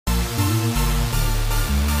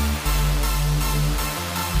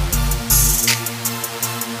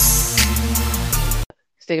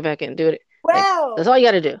stick it back in, do it. Like that's Wow. all you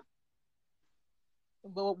got to do.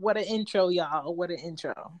 But what an intro, y'all. What an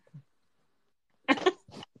intro.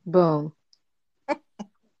 Boom.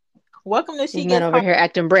 Welcome to These She men Gets over Hard. here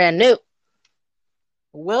acting brand new.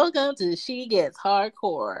 Welcome to She Gets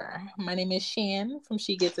Hardcore. My name is Shan from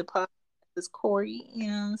She Gets It Pop. This is Corey. You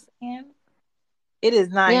know what I'm saying? It is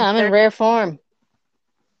Yeah, I'm in 9:30. rare form.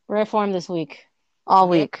 Rare form this week. All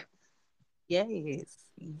Yeah, week. yes.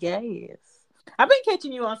 Yes. I've been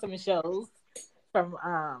catching you on some shows from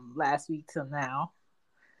last week till now.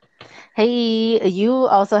 Hey, you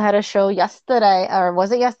also had a show yesterday, or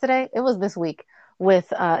was it yesterday? It was this week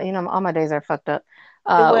with all my days are fucked up.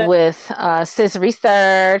 It was With Sis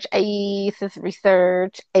Research. Hey, Sis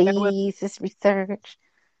Research. that was Hey, Sis Research.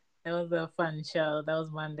 that was a fun show. That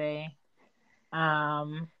was Monday.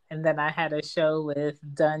 And then I had a show with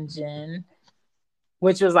Dungeon,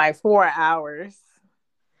 which was like 4 hours.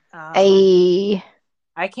 Um, Hey.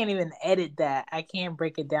 I can't even edit that. I can't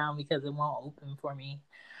break it down because it won't open for me.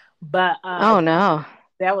 But Oh no.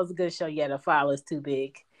 that was a good show. Yeah, the file is too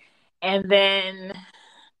big. And then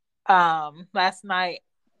last night,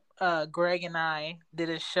 Greg and I did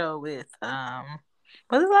a show with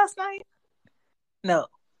was it last night? No.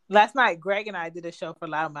 Last night Greg and I did a show for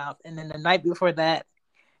Loudmouth, and then the night before that,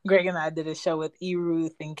 Greg and I did a show with E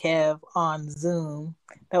Ruth and Kev on Zoom.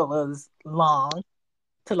 That was long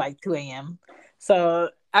to like 2 a.m. So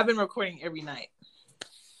I've been recording every night.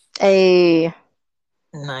 Hey.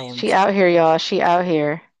 And I am She out here, y'all. She out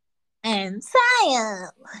here. and Sam.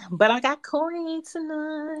 But I got Corey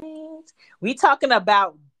tonight. We talking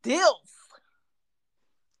about DILF.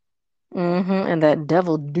 And that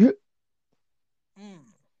devil Mm.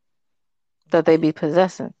 that they DILF, be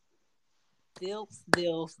possessing. DILF,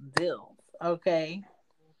 DILF, DILF. Okay.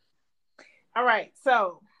 All right.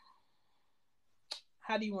 So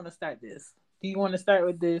how do you want to start this? Do you want to start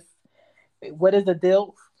with this? What is a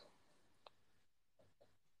DILF?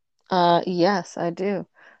 Yes, I do.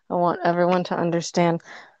 I want everyone to understand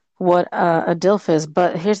what a DILF is,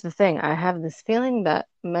 but here's the thing. I have this feeling that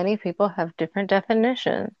many people have different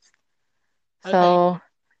definitions. Okay. So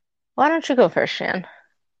why don't you go first, Shan?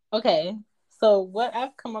 Okay. So what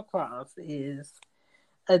I've come across is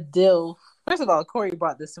a DILF. First of all, Corey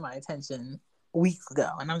brought this to my attention weeks ago,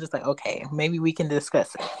 and I'm just like, okay, maybe we can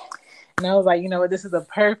discuss it. And I was like, you know what, this is a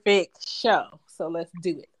perfect show, so let's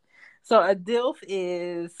do it. So a DILF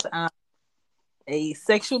is a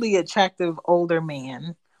sexually attractive older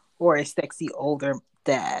man or a sexy older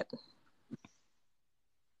dad.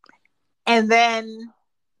 And then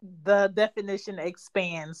the definition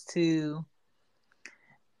expands to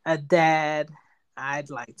a dad I'd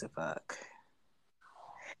like to fuck.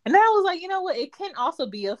 And then I was like, you know what? It can also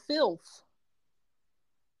be a filth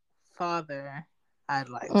father I'd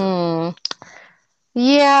like to. Mm,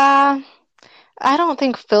 yeah, I don't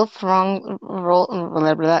think filth wrong roll blah,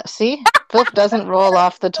 blah, blah. See? Filth doesn't roll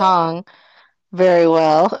off the tongue very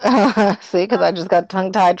well. See, because I just got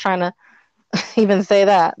tongue-tied trying to even say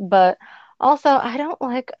that. But also, I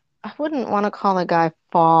wouldn't want to call a guy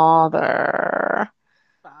father.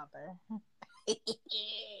 Father.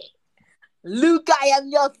 Luke, I am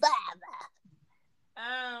your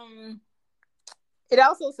father. It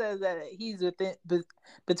also says that he's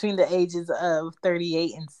between the ages of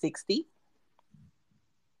 38 and 60.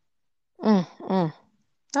 Mm, mm.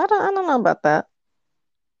 I don't know about that.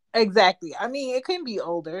 Exactly. I mean, it can be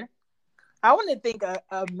older. I wouldn't think a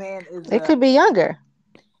man is It could be younger.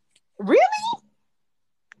 really.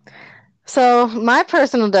 So my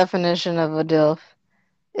personal definition of a DILF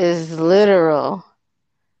is literal.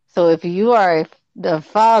 So if you are a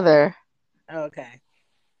father, Okay.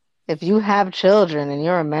 if you have children and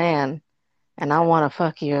you're a man and I want to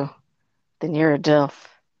fuck you, then you're a DILF.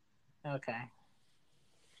 Okay.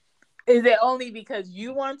 Is it only because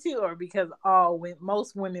you want to, or because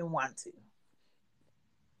most women want to?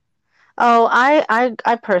 Oh, I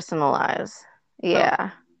personalize. Okay.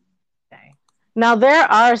 Yeah. Now there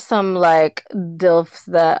are some like DILFs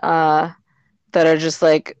that are just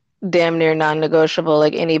like damn near non-negotiable.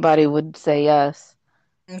 Like anybody would say yes.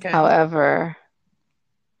 Okay. However,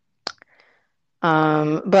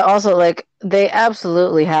 but also like they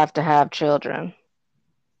absolutely have to have children.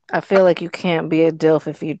 I feel like you can't be a DILF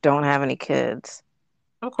if you don't have any kids.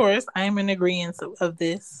 Of course, I am in agreement of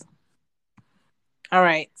this. All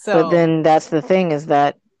right. But So then that's the thing is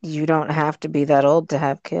that you don't have to be that old to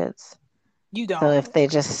have kids. you So don't. if they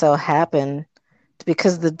just so happen,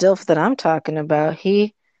 because the DILF that I'm talking about,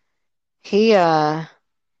 he he's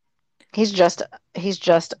just he's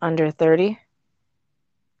just under 30.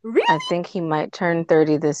 Really? I think he might turn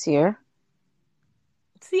 30 this year.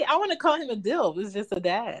 See, I want to call him a dilf. It's just a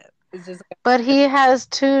dad. It's just. But he has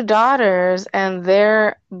two daughters, and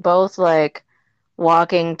they're both like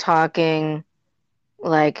walking, talking,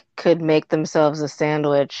 like could make themselves a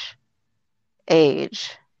sandwich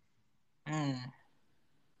age. Mm.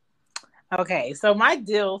 Okay, so my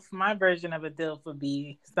version of a dilf would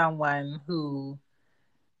be someone who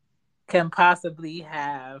can possibly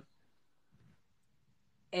have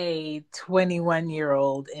a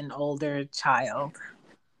 21-year-old and older child.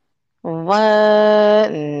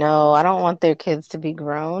 What? No, I don't want their kids to be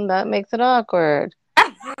grown. That makes it awkward.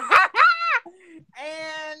 And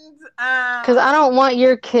Because I don't want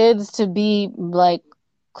your kids to be like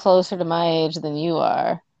closer to my age than you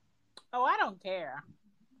are. oh, I don't care.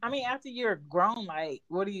 I mean, after you're grown, like,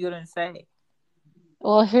 what are you gonna say?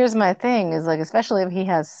 Well, here's my thing is like, especially if he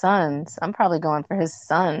has sons, I'm probably going for his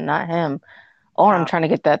son, not him. Or I'm Uh, trying to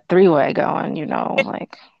get that three-way going,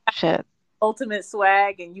 like shit. ultimate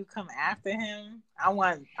swag, and you come after him. I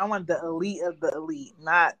want the elite of the elite,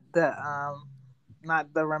 not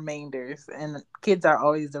the remainders. And kids are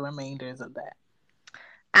always the remainders of that.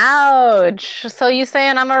 Ouch. So you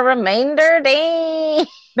saying I'm a remainder? Dang.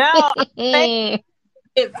 No, I'm saying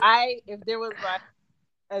if there was like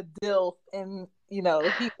a dilf and he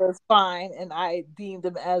was fine and I deemed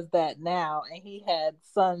him as that now and he had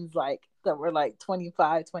sons like that were like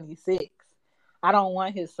 25, 26. I don't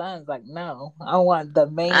want his sons, like, no. I want the I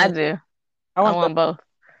main. do. I I want the want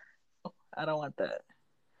both. I don't want that.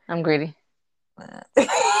 I'm greedy. Greedy,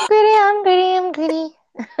 I'm greedy, I'm greedy.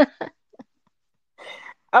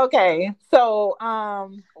 Okay, so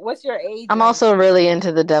what's your age I'm range? also really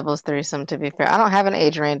into the devil's threesome, to be fair. I don't have an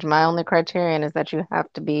age range. My only criterion is that you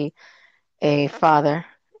have to be a father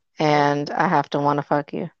and I have to want to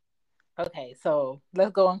fuck you. Okay, so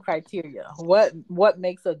let's go on criteria. What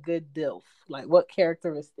makes a good DILF? Like, what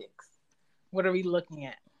characteristics? What are we looking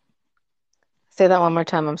at? Say that one more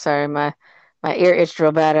time. I'm sorry. My ear itched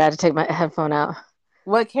real bad. I had to take my headphone out.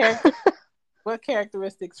 What character what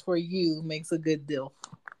characteristics for you makes a good DILF?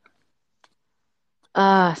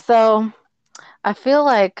 So I feel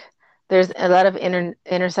like there's a lot of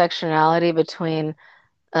intersectionality between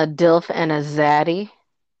a DILF and a zaddy.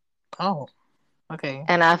 Oh, okay.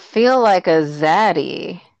 And I feel like a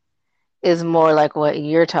zaddy is more like what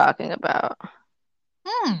you're talking about,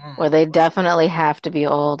 where Hmm. they definitely have to be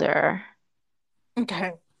older.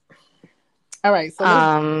 Okay. All right. So let's.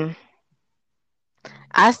 Um,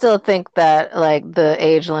 I still think that like the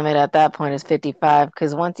age limit at that point is 55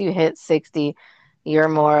 because once you hit 60, you're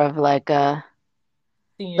more of Senior like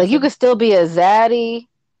you citizen. could still be a zaddy,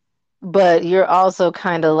 but you're also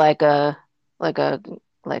kind of like a like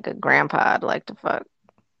a grandpa I'd like to fuck.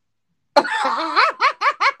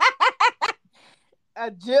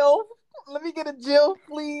 A Jill. Let me get a Jill,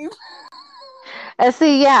 please. And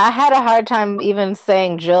see, yeah, I had a hard time even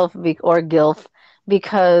saying JILF or GILF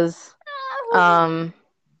because um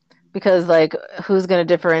like who's gonna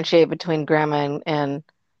differentiate between grandma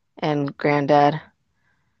and granddad?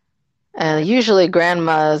 And usually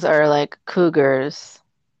grandmas are like cougars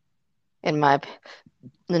in my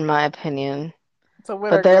opinion. So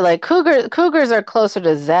what But are they're like cougars are closer to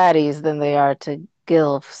zaddies than they are to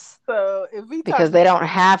GILFs so if we because talking they don't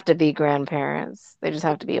have to be grandparents. They just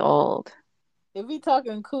have to be old. if we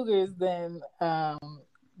talking cougars, then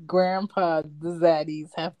grandpa the zaddies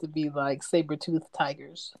have to be like saber tooth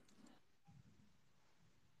tigers.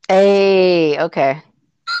 Hey, okay.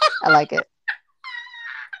 I like it.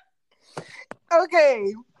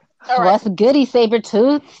 Okay. All right. What's goody,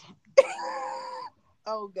 Sabretooth?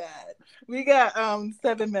 Oh God. We got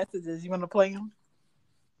 7 messages. You want to play them?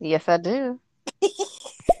 Yes, I do.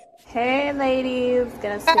 Hey ladies,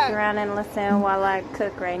 gonna stick around and listen while I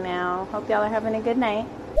cook right now. Hope y'all are having a good night.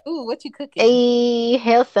 Ooh, what you cooking? Hey,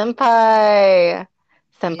 hail senpai. Yeah.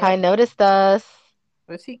 Senpai noticed us.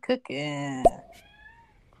 What's he cooking?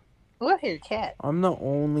 What here, cat? I'm the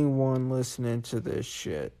only one listening to this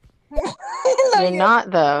shit. You're not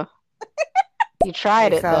though. You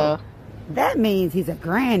tried Okay, it so though. that means he's a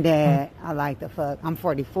granddad. I like the fuck. I'm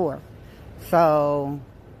 44. So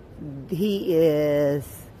he is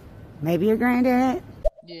maybe a granddad.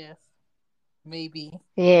 Yes. Maybe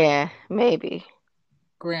Yeah, maybe.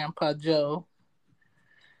 Grandpa Joe.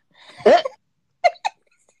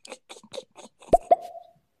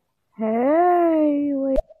 Hey,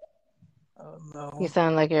 Oh no. You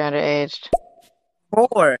sound like you're underaged.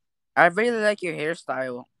 Four. I really like your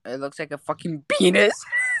hairstyle. It looks like a fucking penis.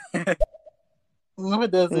 No,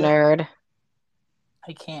 it doesn't. Nerd.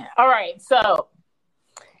 I can't. All right. So,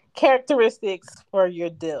 characteristics for your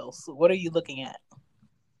dills. What are you looking at?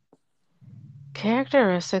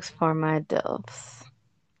 Characteristics for my DILFs.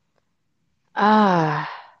 Ah,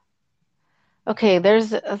 okay.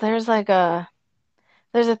 There's a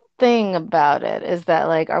thing about it. Is that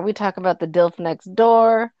like, are we talking about the DILF next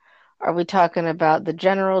door? Are we talking about the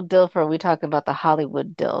general DILF, or are we talking about the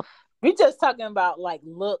Hollywood DILF? We're just talking about like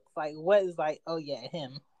looks, like what is like, oh yeah,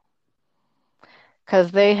 him.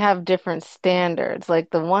 Because they have different standards. Like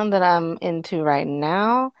the one that I'm into right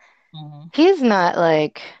now, Mm-hmm. he's not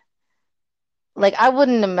like I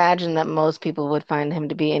wouldn't imagine that most people would find him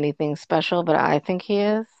to be anything special, but I think he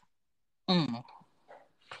is. Mm.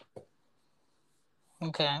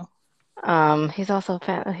 Okay. He's also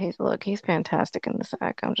he's fantastic in this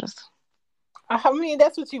act. I'm just I mean,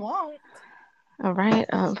 that's what you want. all right,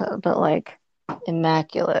 but like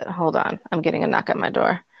immaculate. Hold on, I'm getting a knock at my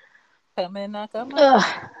door. Come and knock on my Ugh,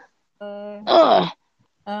 door. ugh.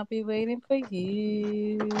 I'll be waiting for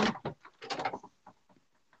you.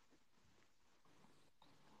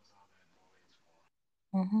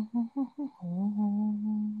 I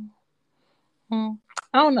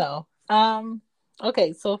don't know.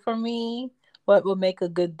 Okay, so for me, what would make a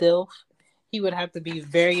good DILF? He would have to be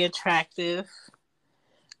very attractive.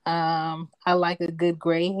 I like a good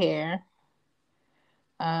gray hair.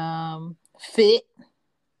 Fit.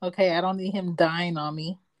 Okay, I don't need him dying on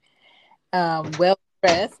me. Well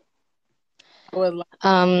dressed. I would like.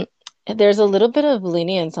 Um, there's a little bit of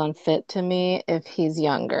lenience on fit to me if he's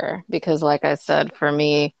younger, because like I said, for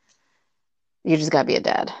me, you just gotta be a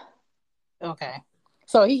dad. Okay,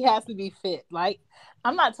 so he has to be fit. Like,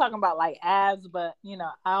 I'm not talking about like abs, but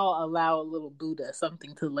I'll allow a little Buddha,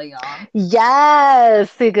 something to lay on.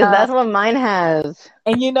 Yes, because that's what mine has.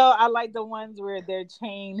 And I like the ones where their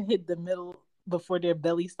chain hit the middle before their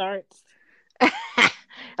belly starts.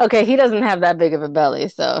 Okay, he doesn't have that big of a belly,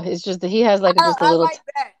 so it's just that he has like just a I little, like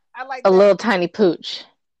that. I like a that. little tiny pooch,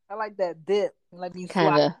 I like that dip. Let me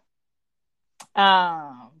kind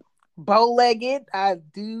slide. Bow-legged. I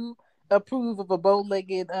do approve of a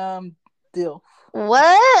bow-legged deal. of.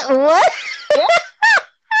 What? Yeah.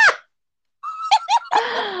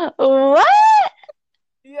 What?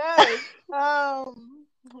 Yes.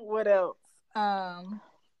 What else?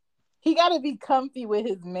 He got to be comfy with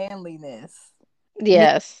his manliness.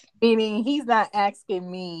 Yes. Meaning he's not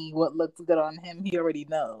asking me what looks good on him. He already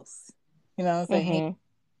knows. You know what I'm saying?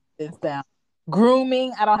 It's down.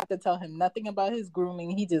 Grooming. I don't have to tell him nothing about his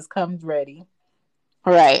grooming. He just comes ready.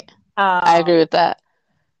 Right. I agree with that.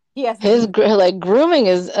 Yes. His grooming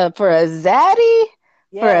is for a zaddy.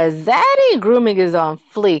 Yes. For a zaddy, grooming is on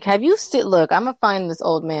fleek. Have you seen? Look, I'm gonna find this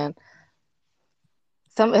old man.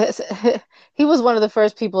 He was one of the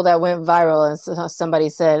first people that went viral, and somebody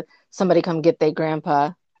said, "Somebody come get their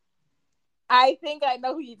grandpa." I think I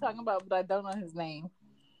know who you're talking about, but I don't know his name.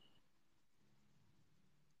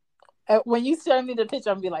 When you show me the picture,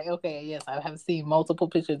 I'm be like, okay, yes, I have seen multiple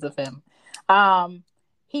pictures of him.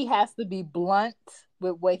 He has to be blunt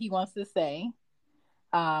with what he wants to say.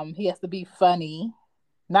 He has to be funny,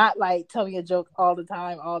 not like tell me a joke all the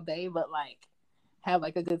time, all day, but like have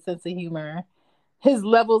like a good sense of humor. His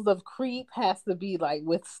levels of creep has to be like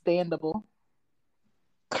withstandable.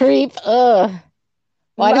 Creep.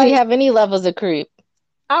 Why do he have any levels of creep?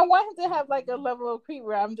 I want him to have like a level of creep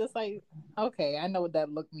where I'm just like, okay, I know what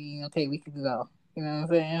that look means. Okay, we can go. You know what I'm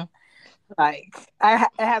saying? Like, it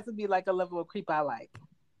has to be like a level of creep I like.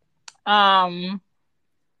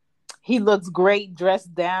 He looks great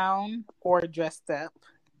dressed down or dressed up.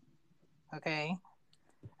 Okay,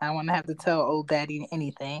 I don't want to have to tell old daddy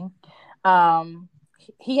anything.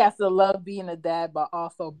 He has to love being a dad, but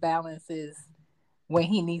also balances when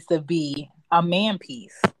he needs to be a man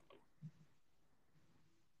piece.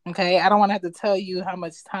 Okay, I don't want to have to tell you how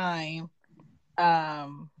much time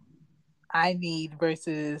I need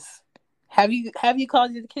versus have you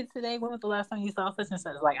called your kids today? When was the last time you saw such and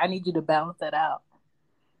such? Like, I need you to balance that out.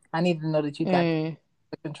 I need to know that you got the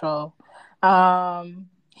control.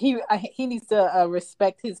 He needs to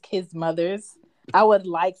respect his kids' mothers. I would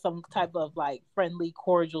like some type of like friendly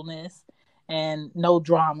cordialness and no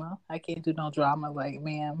drama. I can't do no drama. Like,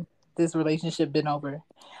 ma'am, this relationship been over.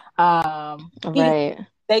 Right.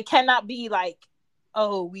 They cannot be like,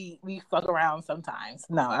 oh, we fuck around sometimes.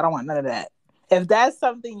 No, I don't want none of that. If that's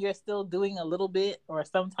something you're still doing a little bit or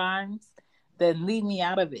sometimes, then leave me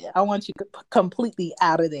out of it. I want you completely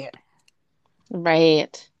out of there.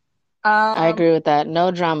 Right. I agree with that.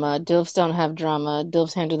 No drama. DILFs don't have drama.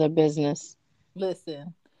 DILFs handle their business.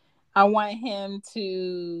 Listen, I want him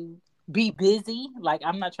to be busy. Like,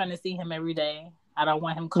 I'm not trying to see him every day. I don't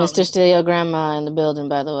want him calling. Mr. Steal Your Grandma in the building,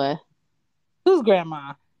 by the way. Who's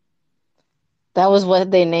grandma? That was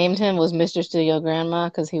what they named him, was Mr. Steal Your Grandma,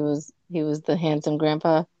 because he was the handsome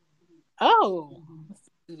grandpa. Oh,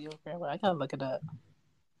 Studio Grandma. I gotta look it up.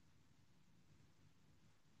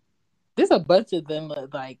 There's a bunch of them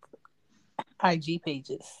like IG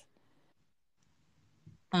pages.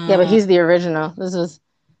 Yeah, but he's the original. This is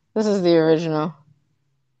the original.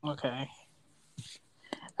 Okay.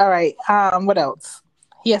 All right. What else?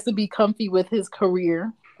 He has to be comfy with his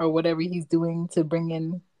career or whatever he's doing to bring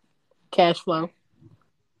in cash flow.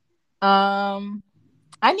 I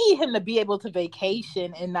need him to be able to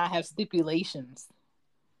vacation and not have stipulations.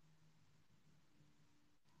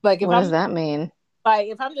 Like, what does that mean? Like,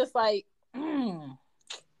 if I'm just like,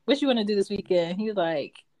 what you want to do this weekend? He's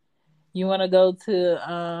like, you want to go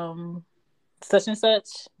to such and such?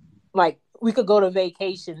 Like, we could go to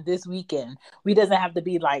vacation this weekend. We doesn't have to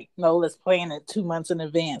be like, no, let's plan it 2 months in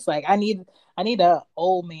advance. Like, I need a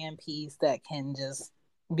old man piece that can just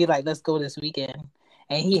be like, let's go this weekend.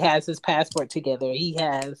 And he has his passport together. He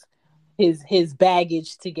has his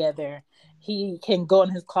baggage together. He can go in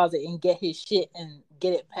his closet and get his shit and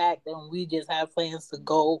get it packed. And we just have plans to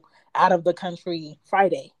go out of the country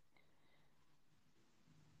Friday.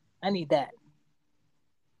 I need that.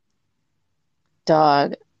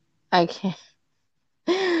 Dog, I can't.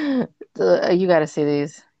 You got to see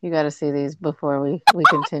these. You got to see these before we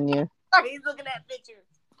continue. He's looking at pictures.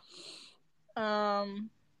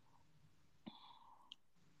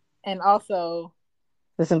 And also,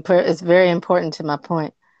 it's very important to my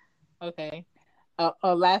point. Okay.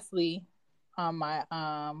 Lastly, on my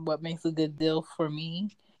what makes a good deal for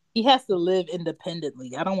me, he has to live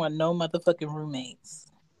independently. I don't want no motherfucking roommates.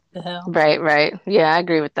 The hell? Right. Yeah, I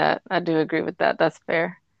agree with that. I do agree with that. That's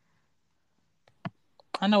fair.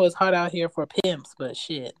 I know it's hard out here for pimps, but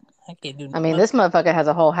shit, I can't do. I mean, this motherfucker has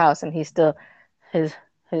a whole house, and he still his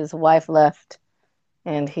wife left,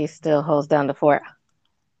 and he still holds down the fort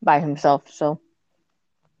by himself. So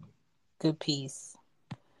good piece.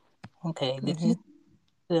 Okay, did you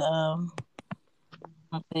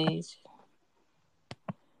my page?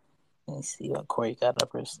 Let me see what Corey got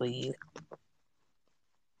up her sleeve.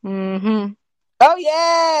 Oh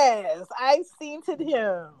yes, I've seen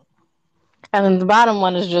him. And then the bottom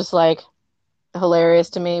one is just like hilarious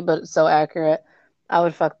to me, but so accurate. I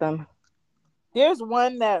would fuck them. There's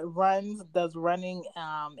one that does running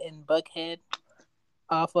in Buckhead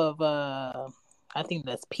off of I think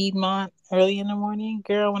that's Piedmont early in the morning.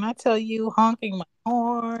 Girl, when I tell you honking my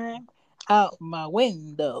horn out my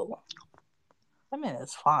window. I mean,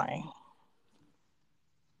 it's fine.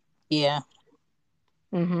 Yeah.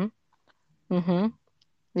 Yeah.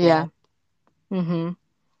 You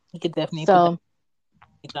could definitely so put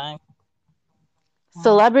that time.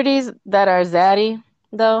 Celebrities that are zaddy,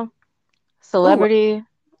 though. Celebrity. Ooh,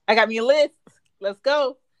 I got me a list. Let's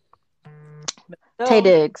go. Taye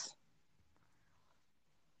Diggs.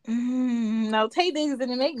 No, Taye Diggs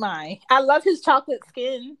didn't make mine. I love his chocolate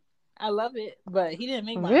skin. I love it, but he didn't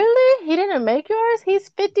make mine. Really? He didn't make yours? He's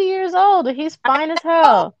 50 years old. He's fine as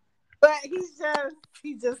hell. But he's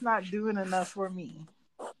just not doing enough for me.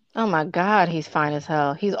 Oh my God, he's fine as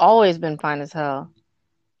hell. He's always been fine as hell.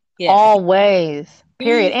 Yeah. Always.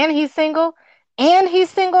 Period. And he's single. And he's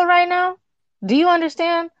single right now. Do you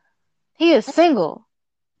understand? He is single.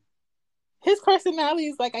 His personality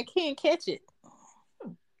is like, I can't catch it.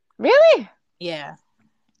 Really? Yeah.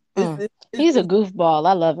 He's a goofball.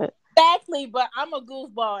 I love it. Exactly, but I'm a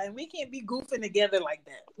goofball, and we can't be goofing together like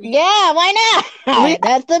that. Yeah, why not?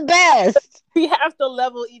 That's the best. We have to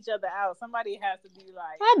level each other out. Somebody has to be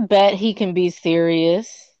like... I bet he can be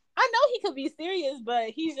serious. I know he could be serious,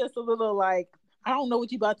 but he's just a little like, I don't know what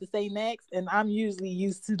you about to say next, and I'm usually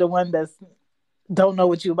used to the one that's don't know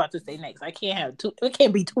what you about to say next. I can't have two. It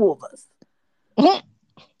can't be two of us.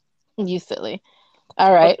 You silly.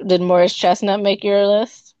 All right. Did Morris Chestnut make your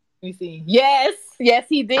list? Let me see. Yes,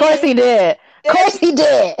 he did. Of course he did. Of course he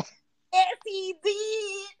did. Yes, he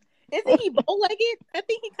did. Isn't he bow-legged? I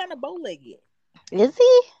think he's kind of bow-legged. Is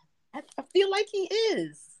he? I feel like he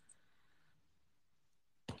is.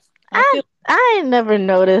 I ain't never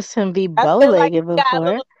noticed him be bow-legged before. Got a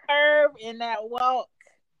little curve in that walk.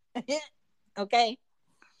 Okay.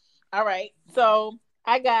 All right. So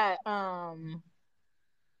I got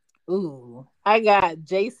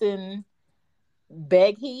Jason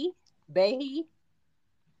Behe, the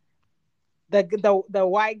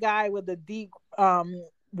white guy with the deep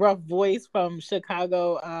rough voice from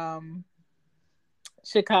Chicago.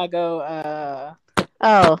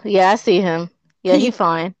 Oh yeah, I see him. Yeah, he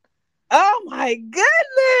fine. Oh my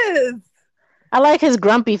goodness! I like his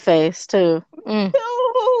grumpy face too.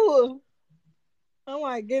 Oh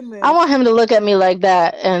my goodness! I want him to look at me like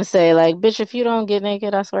that and say, like, "Bitch, if you don't get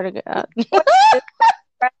naked, I swear to God."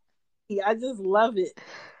 I just love it.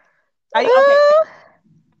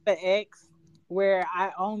 the ex where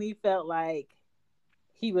I only felt like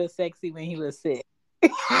he was sexy when he was sick.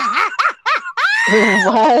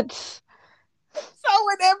 What? So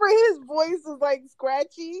whenever his voice was like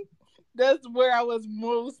scratchy, that's where I was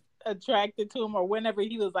most attracted to him. Or whenever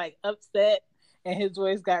he was like upset and his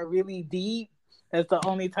voice got really deep, that's the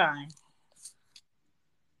only time.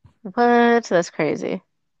 What? That's crazy.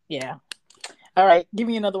 Yeah. All right, give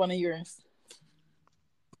me another one of yours.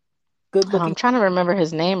 Good Oh, looking. I'm trying to remember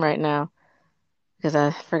his name right now because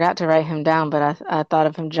I forgot to write him down, but I thought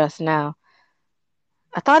of him just now.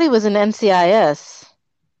 I thought he was in NCIS,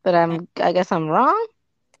 but I guess I'm wrong.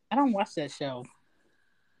 I don't watch that show.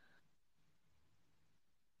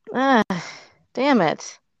 Ah, damn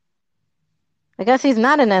it. I guess he's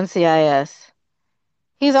not in NCIS.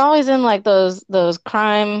 He's always in like those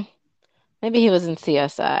crime. Maybe he was in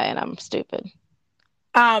CSI and I'm stupid.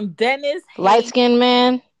 Dennis Light Hayes. skinned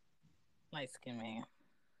man. Light skin man.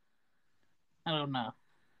 I don't know.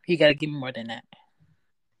 You gotta give me more than that.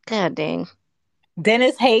 God dang.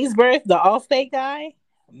 Dennis Haysbert, the Allstate guy.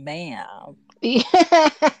 Man. Oh,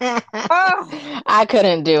 I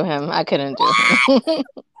couldn't do him. I couldn't do him. No,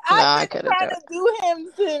 I I've been couldn't do trying it. to do him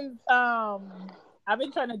since I've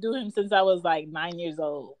been trying to do him since I was like 9 years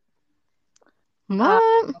old.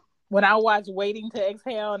 What? When I watched Waiting to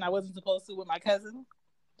Exhale and I wasn't supposed to with my cousin.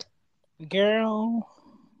 Girl.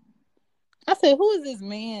 I said, who is this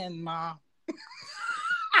man, Mom? Who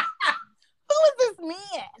is this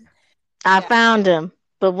man? I found him.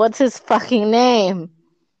 But what's his fucking name?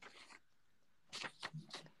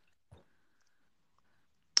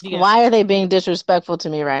 Yeah. Why are they being disrespectful to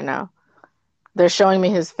me right now? They're showing me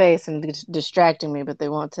his face and distracting me, but they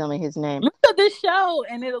won't tell me his name. Look at this show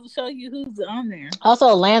and it'll show you who's on there. Also,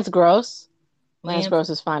 Lance Gross. Lance Gross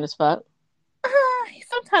is fine as fuck.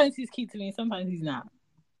 Sometimes he's cute to me, sometimes he's not.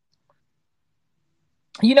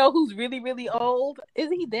 You know who's really, really old? Is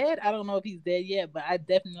he dead? I don't know if he's dead yet, but I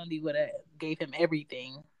definitely would have gave him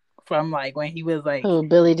everything from like when he was like... Who,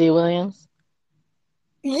 Billy D. Williams?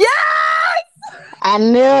 Yes! I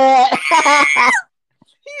knew it!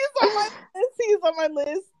 He's on my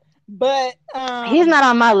list. But he's not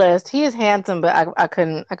on my list. He is handsome, but I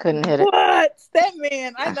couldn't hit it. What? That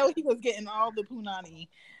man, I know he was getting all the punani.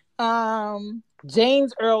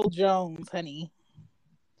 James Earl Jones, honey.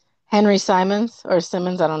 Henry Simons or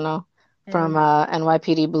Simmons, I don't know. From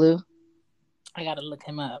NYPD Blue. I gotta look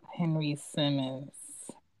him up. Henry Simmons.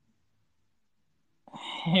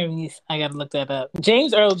 I gotta look that up.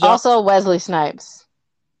 James Earl Jones. Also Wesley Snipes.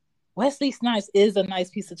 Wesley Snipes is a nice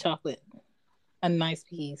piece of chocolate. A nice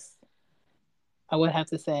piece, I would have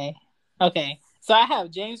to say. Okay, so I have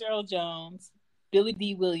James Earl Jones, Billy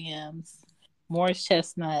D. Williams, Morris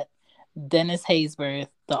Chestnut, Dennis Haysbert,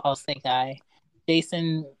 the Allstate guy,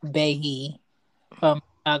 Jason Behe from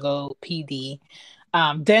Chicago PD,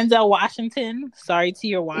 Denzel Washington. Sorry to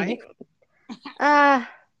your wife. What?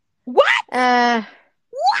 What?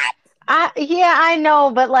 I know,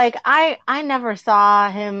 but like I never saw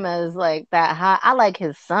him as like that hot. I like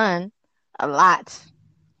his son a lot.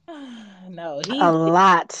 No, a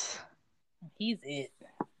lot. He's it.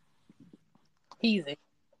 He's it.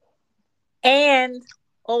 And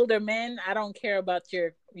older men, I don't care about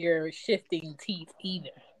your shifting teeth either.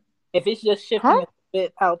 If it's just shifting a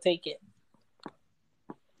bit, I'll take it.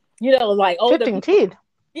 You know, like older shifting people, teeth.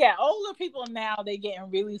 Yeah, older people now, they getting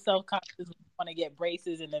really self-conscious, want to get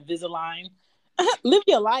braces and Invisalign. Live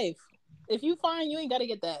your life. If you find you ain't got to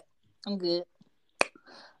get that. I'm good.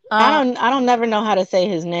 I don't never know how to say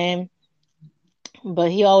his name,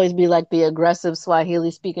 but he always be like the aggressive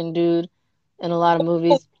Swahili speaking dude in a lot of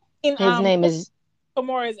movies. His name is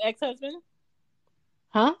Kimura's ex-husband.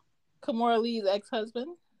 Huh? Kimura Lee's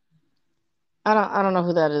ex-husband. I don't know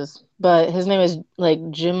who that is, but his name is like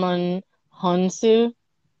Jimon Honsu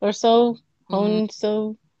or so.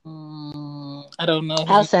 Honsu. I don't know.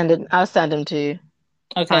 I'll send him to you.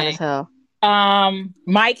 Okay. Fine as hell.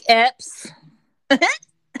 Mike Epps.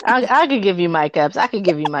 I could give you Mike Epps. Fine.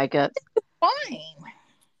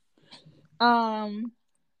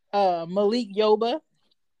 Malik Yoba.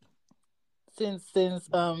 Since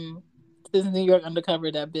New York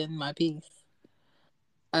Undercover, that been my piece.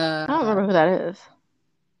 I don't remember who that is.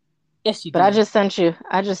 Yes, you. But do. I just sent you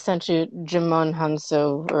Jimon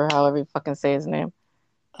Hanso or however you fucking say his name.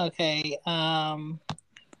 Okay. Let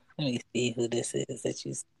me see who this is that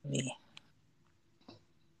you sent me.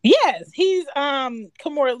 Yes, he's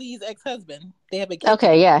Kimura Lee's ex-husband. They have a kid.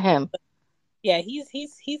 Okay, yeah, him. Yeah, he's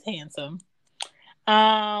handsome.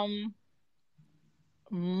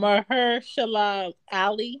 Mahershala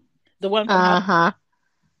Ali, the one from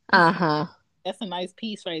Uh-huh. That's a nice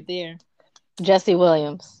piece right there. Jesse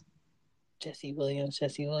Williams. Jesse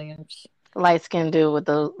Williams. Light skinned dude with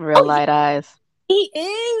the real Oh, yeah, light eyes. he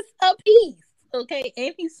is a piece. Okay,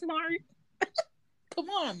 and he's smart. Come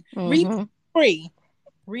on, read Mm-hmm. free.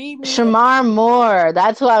 Read me. Shamar Moore.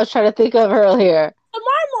 That's who I was trying to think of earlier.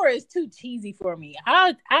 Lamar Moore is too cheesy for me.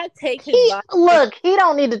 I take his He vibe. he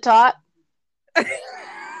don't need to talk.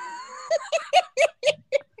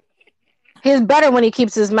 He's better when he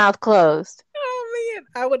keeps his mouth closed. Oh man,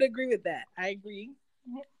 I would agree with that. I agree.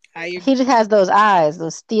 He just has those eyes,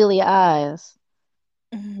 those steely eyes.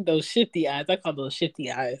 Those shifty eyes. I call those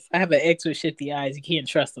shifty eyes. I have an ex with shifty eyes. You can't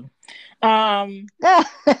trust them.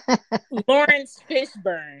 Lawrence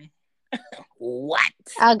Fishburne. What?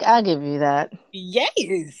 I'll give you that.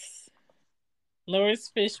 Yes.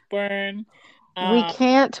 Lawrence Fishburne. We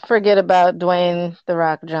can't forget about Dwayne The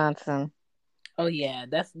Rock Johnson. Oh yeah,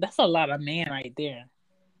 that's a lot of man right there.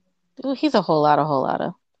 Ooh, he's a whole lot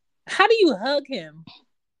of. How do you hug him?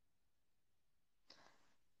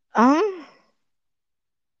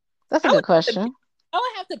 That's a good question. I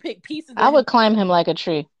would have to pick pieces. I would climb him like a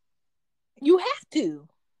tree. You have to.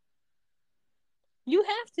 You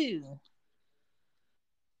have to.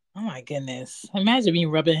 Oh my goodness! Imagine me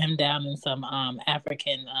rubbing him down in some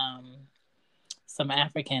African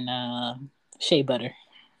shea butter.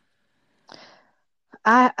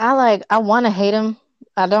 I want to hate him.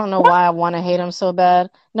 I don't know why I want to hate him so bad.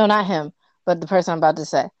 No, not him, but the person I'm about to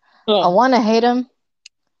say. Oh. I want to hate him.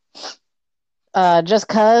 Just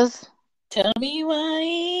cause. Tell me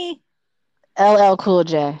why. LL Cool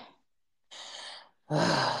J.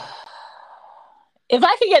 If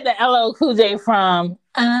I could get the LL Cool J from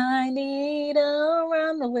I Need a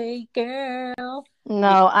Runaway Girl.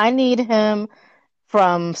 No, I need him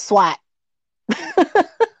from SWAT.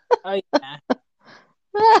 Oh yeah.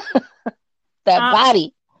 That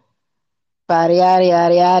body. Body, yaddy,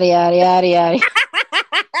 yaddy, yaddy, yaddy, yaddy, yaddy.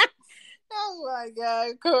 Oh my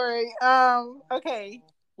God, Corey. Okay.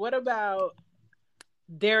 What about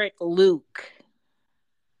Derek Luke?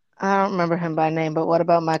 I don't remember him by name, but what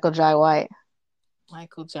about Michael Jai White?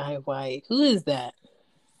 Michael Jai White. Who is that?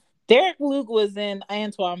 Derek Luke was in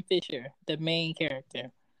Antoine Fisher, the main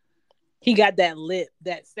character. He got that lip,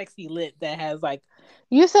 that sexy lip that has like...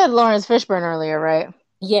 You said Lawrence Fishburne earlier, right?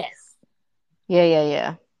 Yes.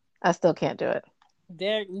 Yeah. I still can't do it.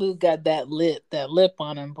 Derek Luke got that lip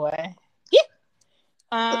on him, boy.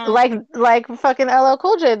 Yeah. Like fucking LL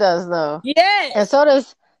Cool J does, though. Yes. And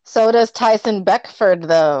so does Tyson Beckford,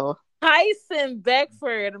 though. Tyson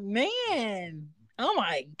Beckford, man. Oh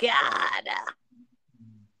my God.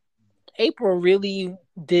 April really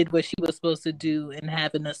did what she was supposed to do in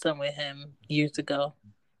having a son with him years ago.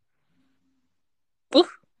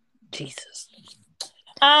 Oof. Jesus.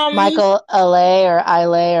 Michael Alé or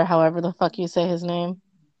Ilay or however the fuck you say his name.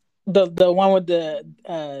 The one with the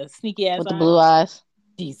sneaky ass with the blue eyes.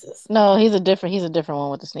 Jesus. No, he's a different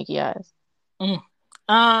one with the sneaky eyes.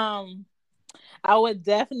 I would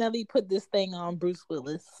definitely put this thing on Bruce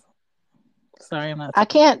Willis. Sorry, I'm not. I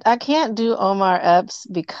can't do Omar Epps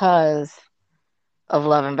because of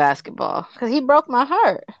Love and Basketball because he broke my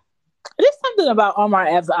heart. There's something about Omar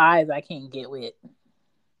Epps' eyes I can't get with.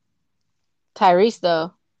 Tyrese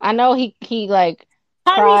though, I know he like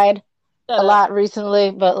cried a lot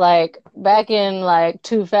recently, but like back in like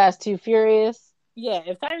Too Fast, Too Furious. Yeah,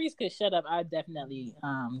 if Tyrese could shut up, I'd definitely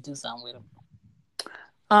do something with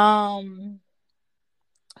him.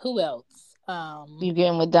 Who else? You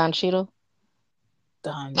getting with Don Cheadle?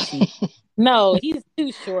 Don Cheadle. No, he's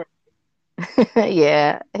too short.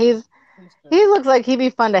 Yeah, he looks like he'd be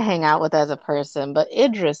fun to hang out with as a person, but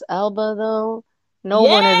Idris Elba though, no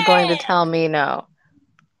one is going to tell me no.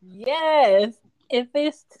 Yes, if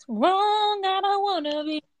it's wrong, I don't want to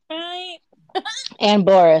be right. And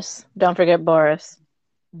Boris, don't forget Boris.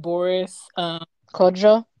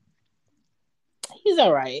 Kojo. He's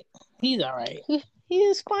all right. He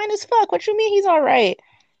is fine as fuck. What you mean he's all right?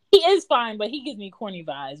 He is fine, but he gives me corny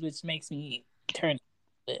vibes, which makes me turn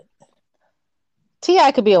a bit.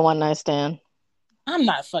 T.I. could be a one-night stand. I'm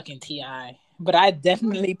not fucking T.I., but I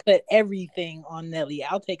definitely put everything on Nelly.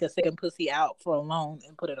 I'll take a second pussy out for a loan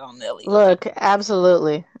and put it on Nelly. Look,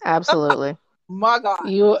 absolutely. My God.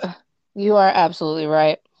 You are absolutely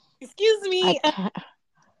right. Excuse me.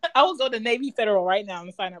 I will go to Navy Federal right now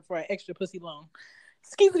and sign up for an extra pussy loan.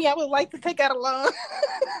 Excuse me, I would like to take out a loan.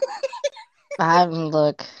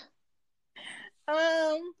 Look.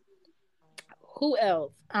 Who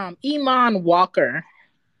else? Iman Walker.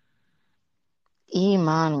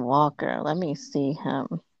 Iman Walker. Let me see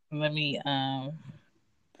him. Let me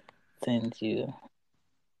send you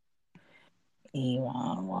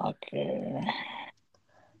Iman Walker.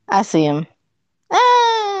 I see him.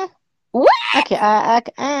 Okay,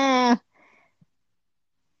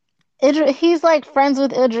 he's like friends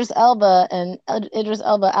with Idris Elba, and Idris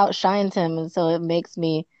Elba outshines him, and so it makes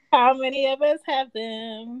me. How many of us have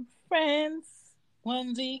them friends?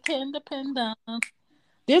 Ones we can depend on.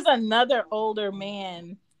 There's another older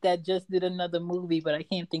man that just did another movie, but I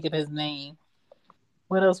can't think of his name.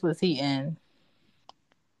 What else was he in?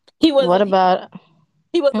 He was What about?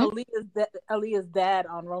 he was Hmm? Aaliyah's dad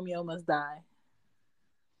on Romeo Must Die.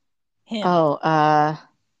 Him. Oh,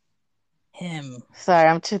 Him. sorry,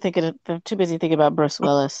 I'm too busy thinking about Bruce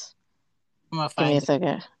Willis. I'm gonna Give me a find it.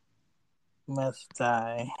 second. Must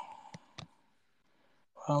Die.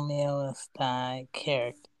 Romeo Must Die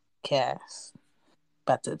character cast.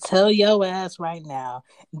 About to tell your ass right now.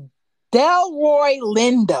 Delroy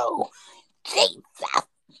Lindo. Jesus.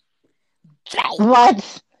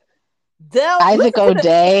 What? Isaac Listen to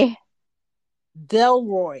O'Day?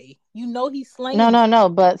 Delroy. You know he's slaying. No,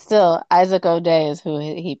 but still, Isaac O'Day is who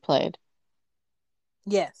he played.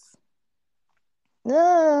 Yes.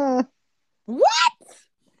 Uh, What?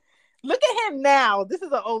 Look at him now. This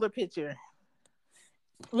is an older picture.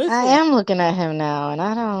 Listen. I am looking at him now, and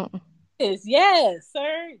I don't. Yes,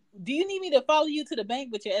 sir. Do you need me to follow you to the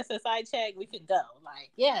bank with your SSI check? We can go.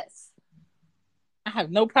 Like, yes. I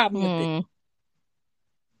have no problem with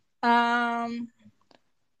it.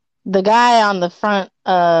 The guy on the front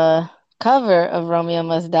cover of Romeo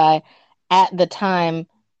Must Die at the time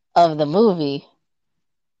of the movie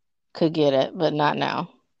could get it, but not now.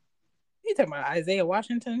 You talking about Isaiah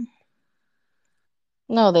Washington?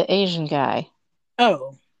 No, the Asian guy.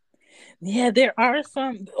 Oh. Yeah, there are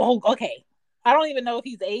some. Oh, okay. I don't even know if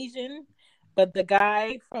he's Asian, but the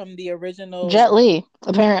guy from the original Jet Li,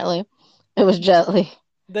 apparently. It was Jet Li.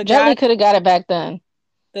 Jet Li could have got it back then.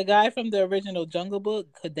 The guy from the original Jungle Book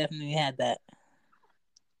could definitely have that.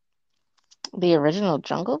 The original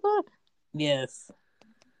Jungle Book? Yes.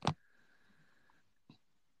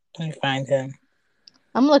 Let me find him.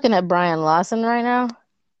 I'm looking at Brian Lawson right now.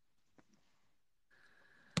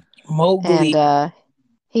 Mowgli. And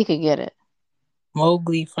he could get it.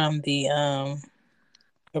 Mowgli from the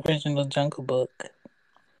original Jungle Book.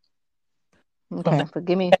 Okay, but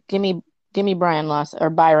give me Brian Lawson, or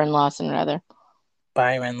Byron Lawson rather.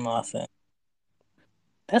 Byron Lawson.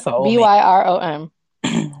 That's an old Byron.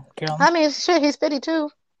 Girl. I mean, shit, he's 52.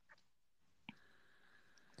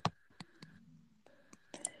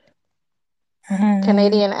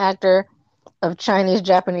 Canadian actor of Chinese,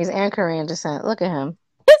 Japanese, and Korean descent. Look at him.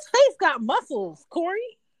 His face got muscles, Corey.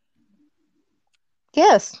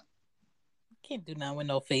 Yes. Can't do nothing with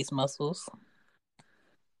no face muscles.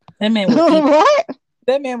 That man would eat. What?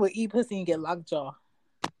 That man would eat pussy and get lockjaw.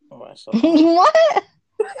 Oh, what?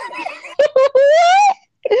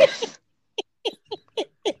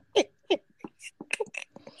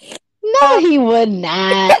 No, he would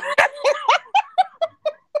not.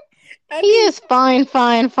 He is fine.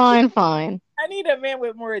 I need a man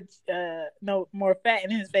with more fat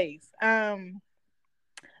in his face.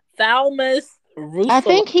 Thalmus Russo. I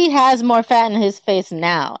think he has more fat in his face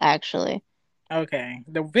now, actually. Okay.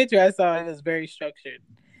 The picture I saw, it was very structured.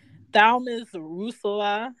 Thalmus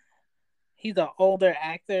Russo. He's an older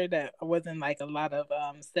actor that was in like a lot of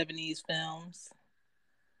 70s films.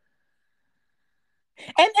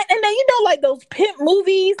 And then, you know, like those pimp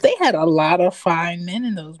movies, they had a lot of fine men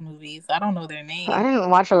in those movies. I don't know their names. I didn't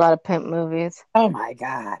watch a lot of pimp movies. Oh my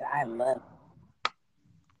God, I love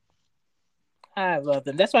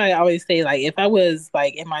them. That's why I always say, like, if I was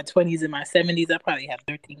like in my 20s and my 70s, I'd probably have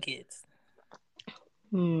 13 kids.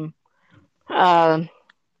 I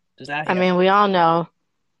mean, we all know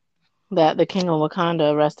that the King of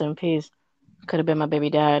Wakanda, rest in peace, could have been my baby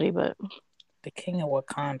daddy, but the King of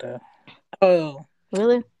Wakanda. Oh,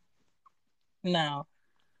 really? No.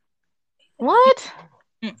 What?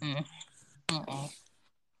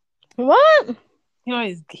 What?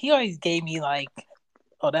 He always gave me like,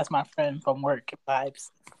 oh, that's my friend from work vibes.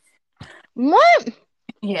 What?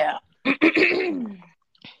 Yeah.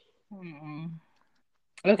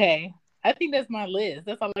 Okay. I think that's my list.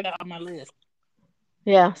 That's all I got on my list.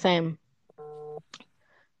 Yeah, same.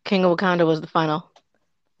 King of Wakanda was the final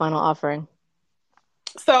offering.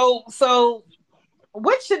 So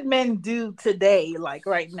what should men do today, like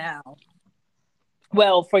right now?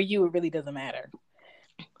 Well, for you, it really doesn't matter.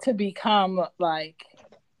 To become like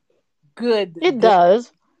good. It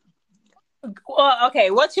does. Well,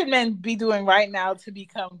 okay. What should men be doing right now to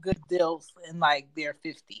become good dilfs in like their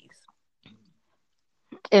 50s?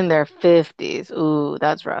 In their 50s. Ooh,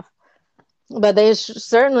 that's rough. But they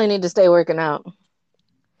certainly need to stay working out.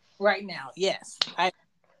 Right now, yes.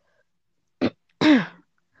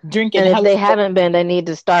 Drinking. And if they haven't been, they need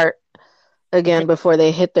to start again before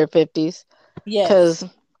they hit their 50s. Yes. Because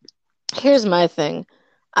here's my thing.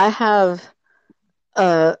 I have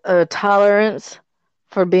a tolerance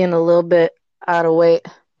for being a little bit out of weight.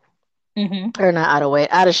 Or not out of weight,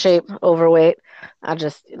 out of shape, overweight. I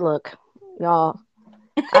just, look, y'all,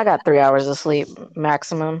 I got 3 hours of sleep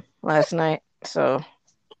maximum last night. So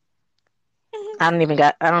I don't even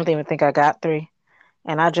think I got 3.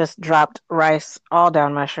 And I just dropped rice all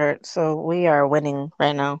down my shirt. So we are winning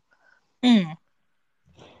right now.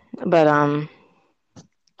 But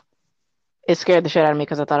it scared the shit out of me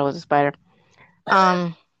because I thought it was a spider.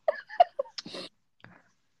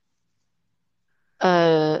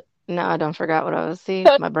 No, I don't forgot what I was. See,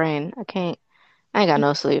 my brain. I ain't got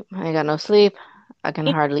no sleep. I can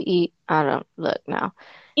hardly eat. I don't look now.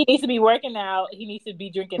 He needs to be working out. He needs to be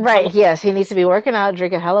drinking. Right. Yes, he needs to be working out,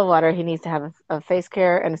 drinking hella water. He needs to have a face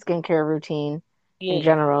care and a skincare routine in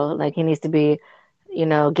general. Like he needs to be,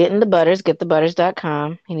 getting the butters,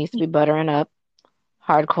 getthebutters.com. He needs to be buttering up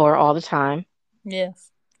hardcore all the time. Yes.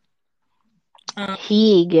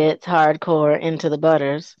 He gets hardcore into the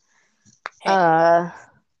butters.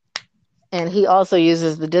 And he also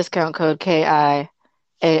uses the discount code KIARA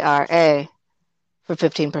for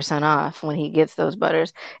 15% off when he gets those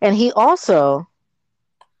butters. And he also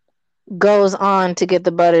goes on to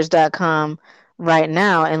getthebutters.com right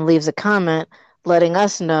now and leaves a comment letting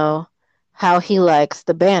us know how he likes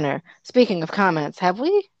the banner. Speaking of comments, have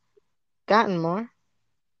we gotten more?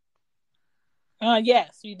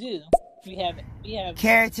 Yes, we do. We have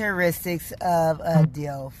Characteristics of a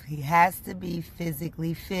DILF. He has to be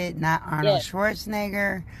physically fit, not Arnold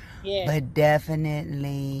Schwarzenegger, but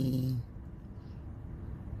definitely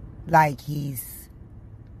like he's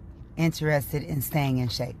interested in staying in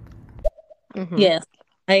shape. Mm-hmm. Yes,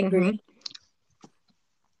 I agree.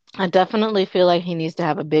 I definitely feel like he needs to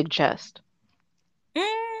have a big chest.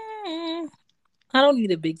 I don't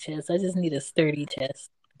need a big chest. I just need a sturdy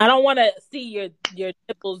chest. I don't want to see your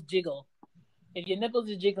nipples jiggle. If your nipples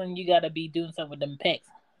are jiggling, you gotta be doing something with them pecs,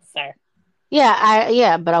 sir.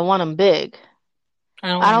 Yeah, but I want them big.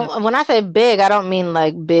 When I say big, I don't mean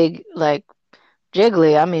like big, like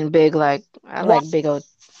jiggly. I mean big, like I like big old.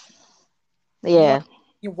 Yeah.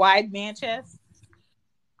 Your wide man chest.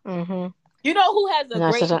 Mm-hmm. You know who has a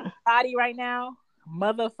great body right now?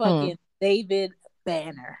 Motherfucking David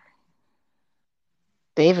Banner.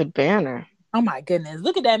 David Banner. Oh my goodness!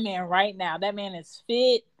 Look at that man right now. That man is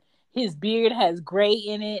fit. His beard has gray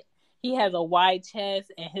in it. He has a wide chest,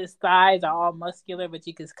 and his thighs are all muscular, but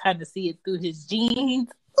you can kind of see it through his jeans.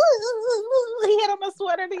 He had on a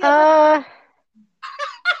sweater together.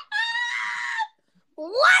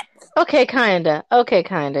 What? Okay, kinda.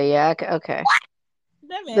 Yeah. Okay. What?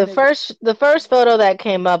 The first photo that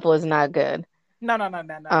came up was not good. No.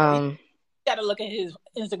 You gotta look at his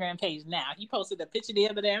Instagram page now. He posted a picture the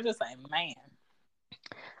other day. I'm just like, man.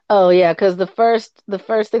 Oh yeah, because the first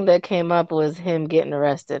thing that came up was him getting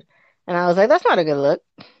arrested, and I was like, that's not a good look.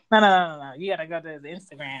 No. You gotta go to his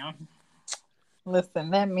Instagram. Listen,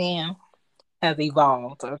 that man has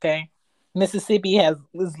evolved. Okay, Mississippi is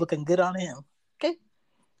looking good on him. Okay.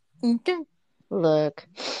 Look,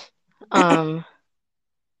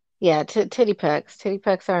 yeah, titty pecs. Titty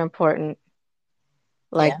pecs are important.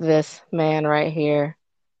 Like this man right here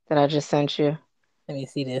that I just sent you. Let me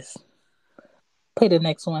see this. Play the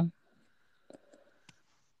next one.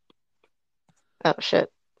 Oh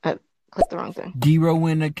shit! I clicked the wrong thing. Zero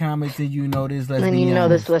in the comments, and you know this. Let's and be you know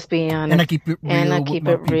honest. this. Let's be honest. And I keep it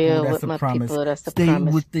real with my people. That's a promise.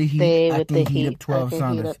 Stay with the heat. Stay I with can the heat heat. up 12 I can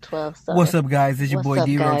Saunders. heat up 12 Saunders. What's up, guys? It's your boy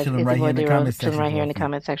D-Ro chilling right here in the comment section. Right here in the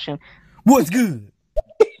comment section. What's good?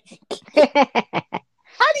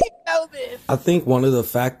 How do you know this? I think one of the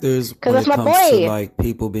factors when it comes to like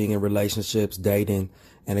people being in relationships, dating,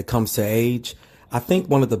 and it comes to age, I think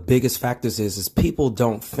one of the biggest factors is people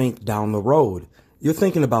don't think down the road. You're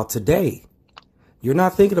thinking about today. You're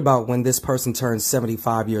not thinking about when this person turns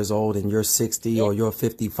 75 years old and you're 60 or you're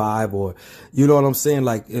 55 or, you know what I'm saying?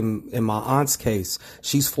 Like in my aunt's case,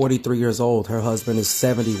 she's 43 years old. Her husband is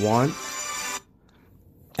 71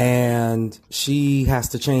 and she has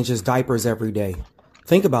to change his diapers every day.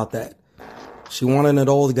 Think about that. She wanted an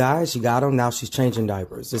old guy. She got him. Now she's changing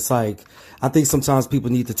diapers. It's like, I think sometimes people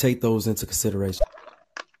need to take those into consideration.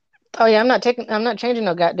 Oh yeah, I'm not changing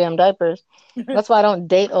no goddamn diapers. That's why I don't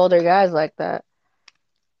date older guys like that.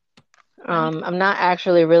 I'm not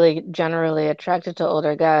actually really generally attracted to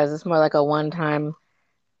older guys. It's more like a one-time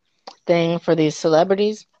thing for these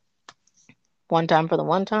celebrities. One time for the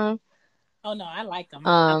one time. Oh no, I like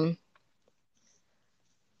them.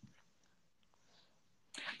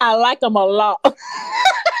 I like them a lot.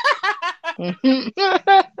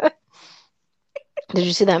 Did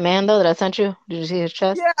you see that man though that I sent you? Did you see his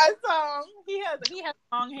chest? Yeah, I saw him. He has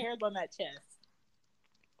long hairs on that chest.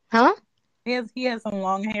 Huh? He has some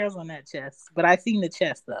long hairs on that chest, but I seen the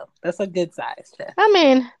chest though. That's a good size chest. I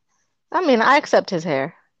mean, I accept his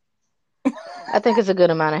hair. I think it's a good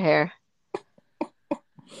amount of hair.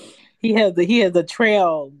 He has a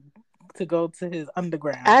trail to go to his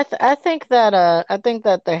underground. I think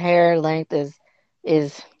that the hair length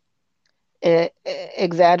is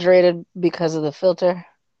exaggerated because of the filter.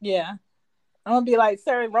 Yeah, I'm gonna be like,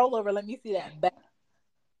 sir, roll over. Let me see that back.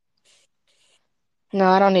 No,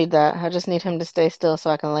 I don't need that. I just need him to stay still so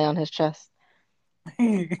I can lay on his chest.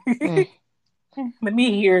 Let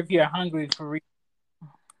me hear if you're hungry for real.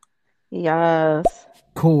 Yes.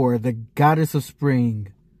 Core, the goddess of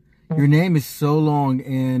spring. Your name is so long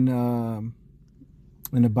in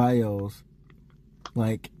the bios,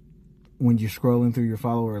 like when you're scrolling through your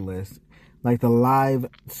follower list, like the live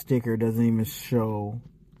sticker doesn't even show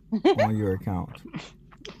on your account.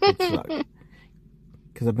 It sucks.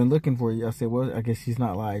 Because I've been looking for you. I said, well, I guess she's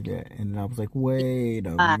not live yet. And I was like, wait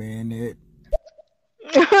a minute.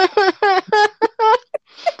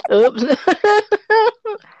 Oops.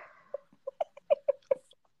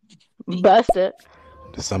 Busted.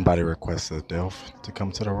 Did somebody request a DILF to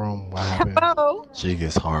come to the room? What happened? Hello. She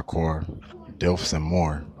gets hardcore DILFs and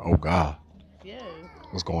more. Oh, God. Yeah.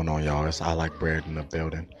 What's going on, y'all? It's I Like Bread in the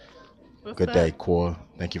building. What's Good up? day, Core.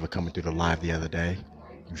 Thank you for coming through the live the other day.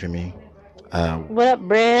 You feel me? What up,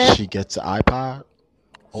 Bread? She gets an iPod.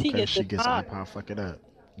 Okay, she gets an iPod. Fuck it up.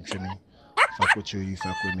 You feel me? Fuck with you, you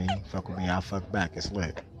fuck with me. Fuck with me, I'll fuck back. It's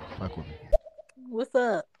lit. Fuck with me. What's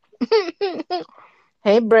up?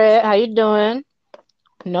 Hey, Bread. How you doing?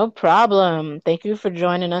 No problem. Thank you for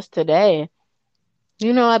joining us today.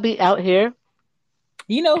 You know I be out here.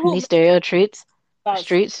 You know who? These stereo treats,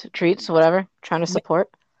 whatever. Trying to support.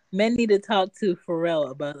 Men need to talk to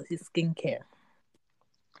Pharrell about his skincare.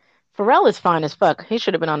 Pharrell is fine as fuck. He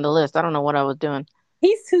should have been on the list. I don't know what I was doing.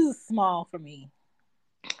 He's too small for me.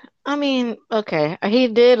 I mean, okay. He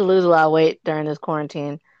did lose a lot of weight during this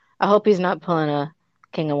quarantine. I hope he's not pulling a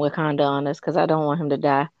King of Wakanda on us because I don't want him to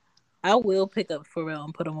die. I will pick up Pharrell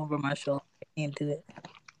and put him over my shoulder. I can't do it.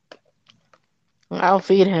 I'll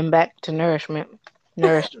feed him back to nourish weight,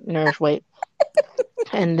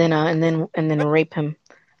 and then rape him.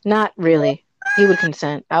 Not really. He would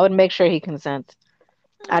consent. I would make sure he consents.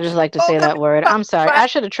 I just like to say that word. I'm sorry. I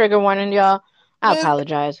should have trigger warning y'all. I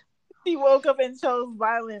apologize. He woke up and chose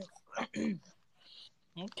violence.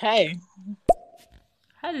 Okay.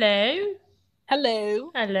 Hello.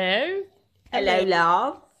 Hello. Hello. Hello,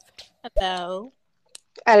 love.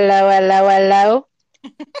 Hello. Hello.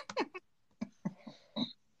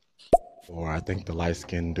 Or I think the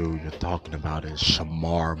light-skinned dude you're talking about is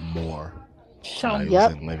Shamar Moore. He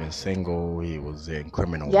was in Living Single. He was in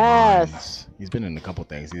Criminal Minds. He's been in a couple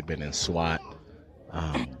things. He's been in SWAT.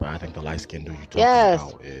 But I think the light-skinned dude you're talking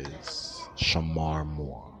about is Shamar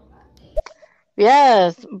Moore.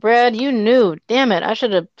 Yes, Brad, you knew. Damn it, I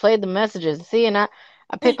should have played the messages. See, and I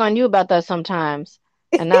pick on you about that sometimes.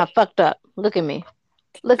 And now I fucked up. Look at me.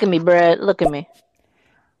 Look at me, Brad. Look at me.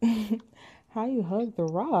 How you hug the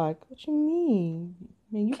rock? What you mean?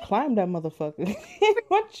 Man, you climbed that motherfucker.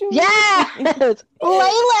 What you mean? Yes!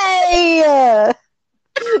 Lele!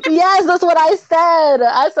 Yes, that's what I said.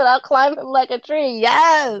 I said I'll climb him like a tree.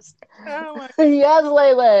 Yes! Oh yes,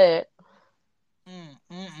 Lele.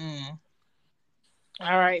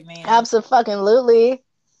 All right, man. Absolutely.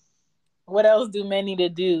 What else do men need to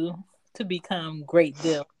do to become great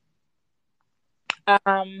Dill?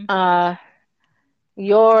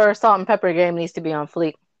 Your salt and pepper game needs to be on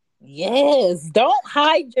fleek. Yes, don't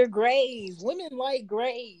hide your grays. Women like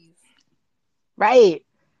grays, right?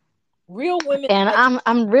 Real women. And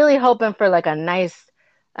I'm really hoping for like a nice,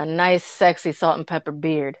 sexy salt and pepper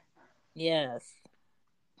beard. Yes,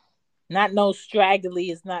 not no straggly.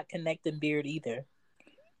 It's not connecting beard either.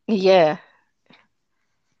 Yeah.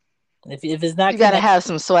 If it's not, you gotta have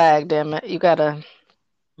some swag, damn it. You gotta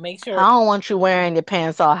make sure. I don't want you wearing your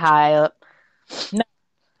pants all high up. No,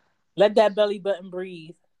 let that belly button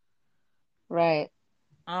breathe. Right.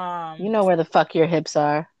 You know where the fuck your hips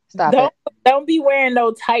are. Stop it. Don't be wearing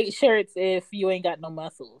no tight shirts if you ain't got no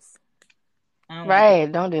muscles.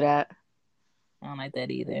 Right. Don't do that. I don't like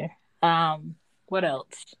that either. What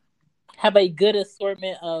else? Have a good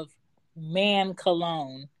assortment of man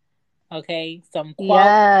cologne. Okay, some quality.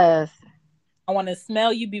 Yes. I want to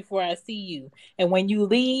smell you before I see you, and when you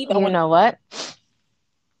leave, you know what?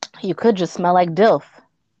 You could just smell like Dilf.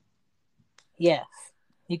 Yes,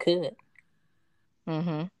 you could.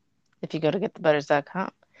 If you go to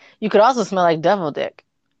getthebutters.com. You could also smell like devil dick.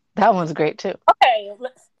 That one's great too. Okay,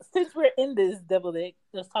 since we're in this double dick,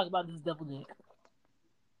 let's talk about this double dick.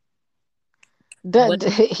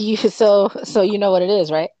 So you know what it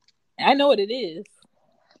is, right? I know what it is.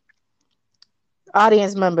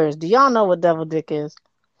 Audience members, do y'all know what double dick is?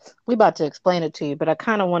 We about to explain it to you, but I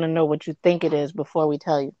kind of want to know what you think it is before we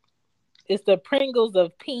tell you. It's the Pringles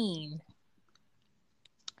of peen.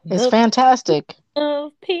 It's fantastic.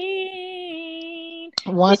 Of peen.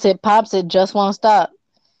 Once it pops, it just won't stop.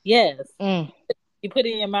 Yes. You put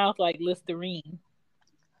it in your mouth like Listerine.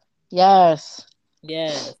 Yes.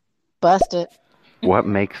 Yes. Bust it. What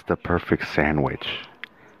makes the perfect sandwich?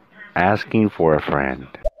 Asking for a friend.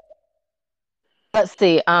 Let's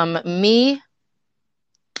see. Me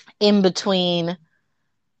in between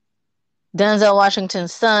Denzel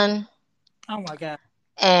Washington's son. Oh my God.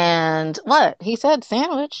 And what? He said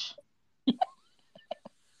sandwich.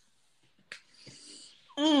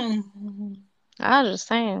 I was just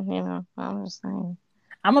saying, I'm just saying.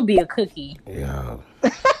 I'm going to be a cookie. Yeah.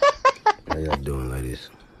 How y'all doing, ladies?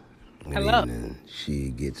 Good Hello. evening. She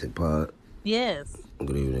Gets It Pod. Yes.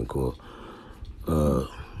 Good evening, cool.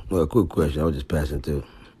 Well, quick question. I was just passing through.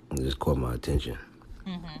 It just caught my attention.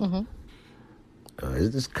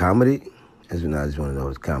 Is this comedy? I just want to know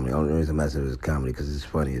if it's comedy. The only reason I'm asking if it's comedy because it's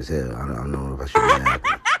funny as hell. I don't know if I should be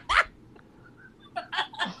laughing.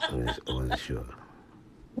 I wasn't sure.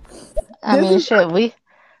 I mean, shit,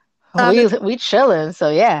 we chilling, so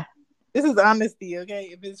yeah. This is honesty, okay?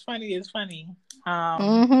 If it's funny, it's funny.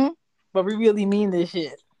 But we really mean this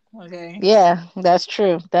shit, okay? Yeah, that's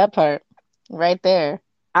true. That part, right there.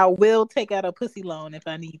 I will take out a pussy loan if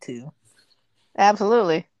I need to.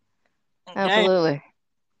 Absolutely. Okay? Absolutely.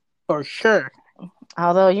 For sure.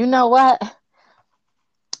 Although, you know what?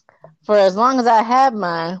 For as long as I have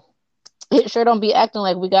mine, it sure don't be acting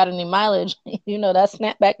like we got any mileage. That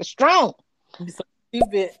snapback is strong. You so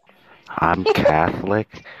stupid. I'm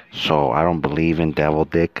Catholic, so I don't believe in devil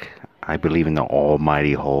dick. I believe in the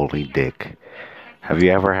almighty holy dick. Have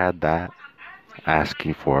you ever had that?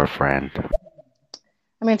 Asking for a friend.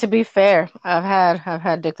 I mean, to be fair, I've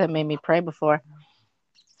had dick that made me pray before.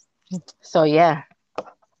 So yeah.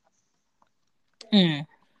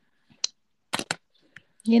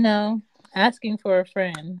 Asking for a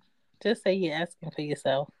friend. Just say you're asking for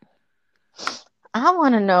yourself. I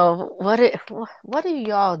want to know what do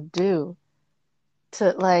y'all do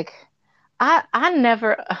to like? I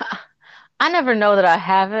never know that I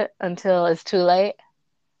have it until it's too late.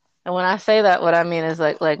 And when I say that, what I mean is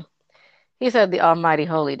like he said the almighty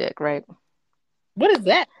holy dick, right? What is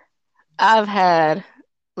that?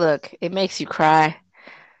 Look, it makes you cry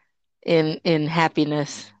in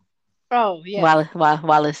happiness. Oh yeah.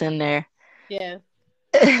 While it's in there. Yeah.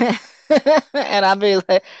 And I'll be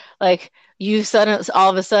like you all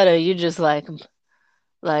of a sudden you just like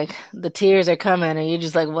the tears are coming and you're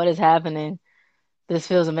just like, what is happening? This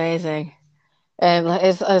feels amazing. And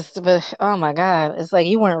it's oh my God, it's like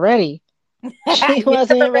you weren't ready. She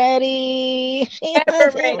wasn't ready. She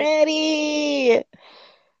wasn't ready.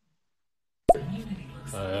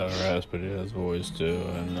 I had a raspy ass voice too,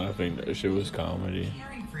 and I think that shit was comedy.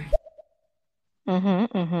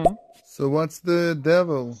 So what's the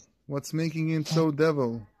devil? What's making it so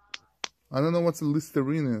devil? I don't know what the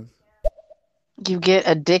Listerine is. You get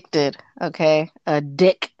addicted, okay?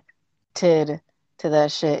 Addicted to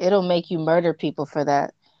that shit. It'll make you murder people for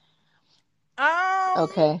that.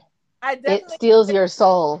 Okay. It steals your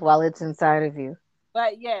soul while it's inside of you.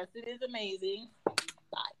 But yes, it is amazing.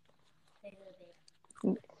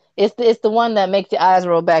 It's the one that makes your eyes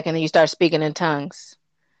roll back and then you start speaking in tongues.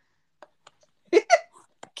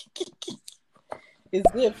 It's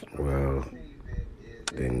good. Well,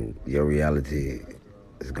 then your reality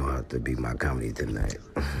is gonna have to be my comedy tonight.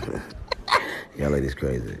 Y'all ladies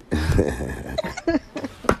crazy.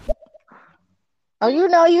 Oh, you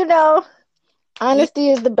know. Honesty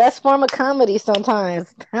is the best form of comedy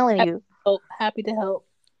sometimes. I'm telling you. Oh, happy to help.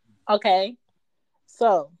 Okay.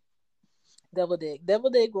 So, double dick. Double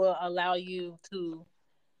dick will allow you to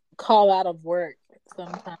call out of work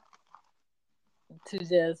sometimes to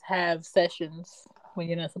just have sessions when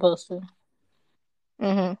you're not supposed to.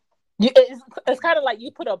 It's kind of like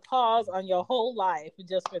you put a pause on your whole life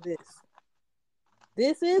just for this.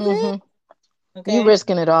 This is it. Okay. You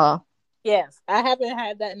risking it all. Yes, I haven't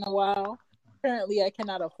had that in a while. Currently, I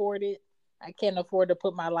cannot afford it. I can't afford to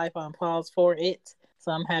put my life on pause for it.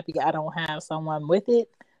 So I'm happy I don't have someone with it.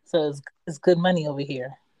 So it's good money over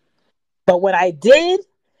here. But what I didn't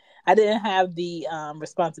have the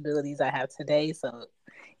responsibilities I have today. So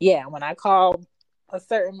yeah, when I called a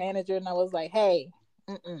certain manager and I was like, hey,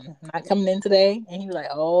 not coming in today. And he was like,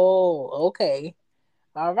 oh, okay.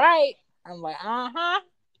 All right. I'm like,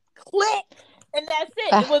 click, and that's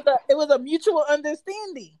it. It was a mutual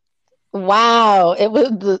understanding. Wow, it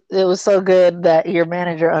was so good that your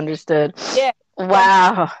manager understood. Yeah.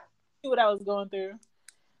 Wow. He knew what I was going through.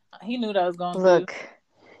 He knew what I was going through. Look,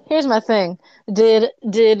 here's my thing. Did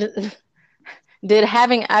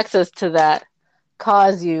having access to that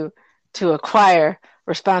cause you to acquire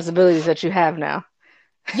responsibilities that you have now?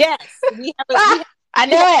 Yes. I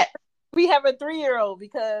knew it. We have a 3-year-old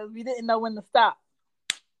because we didn't know when to stop.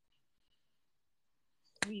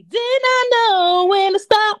 We did not know when to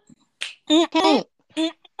stop. Can't.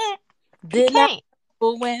 Did not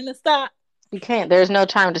know when to stop. You can't. There's no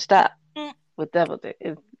time to stop with Devil Dick.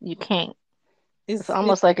 You can't. It's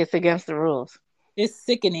almost like it's against the rules. It's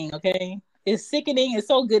sickening, okay? It's sickening. It's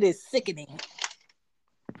so good. It's sickening.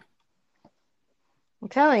 I'm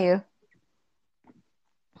telling you.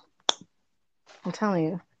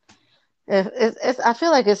 I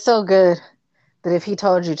feel like it's so good that if he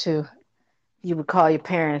told you to, you would call your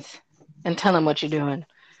parents and tell them what you're doing.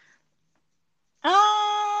 Have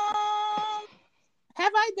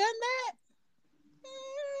I done that?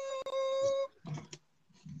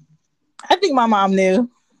 I think my mom knew.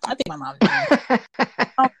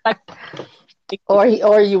 Or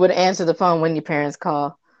you would answer the phone when your parents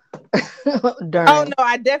call. Oh no,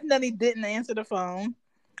 I definitely didn't answer the phone.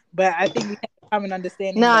 But I think we have a common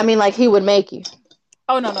understanding. No, I mean like he would make you.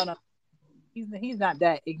 Oh no. He's not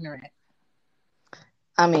that ignorant.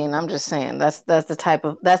 I mean, I'm just saying that's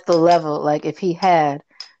the level. Like if he had,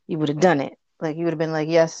 you would have done it. Like you would have been like,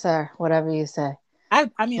 yes, sir, whatever you say.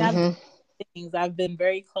 I've been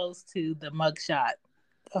very close to the mugshot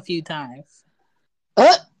a few times.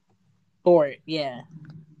 For it, yeah.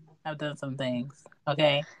 I've done some things.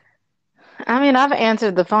 Okay. I mean, I've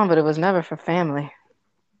answered the phone, but it was never for family.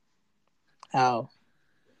 Oh.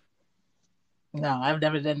 No, I've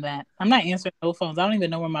never done that. I'm not answering no phones. I don't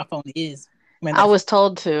even know where my phone is. I was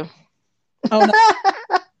told to. Oh,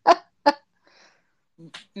 no.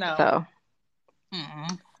 No. So,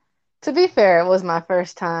 to be fair, it was my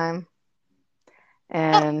first time.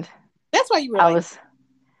 And that's why you were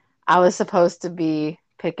I was supposed to be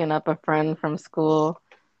picking up a friend from school.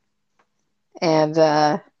 And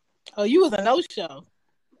you was a no-show.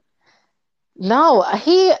 No,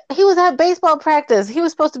 he was at baseball practice. He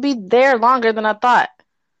was supposed to be there longer than I thought.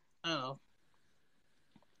 Oh.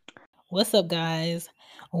 What's up, guys?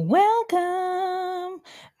 Welcome.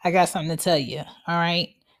 I got something to tell you. All right.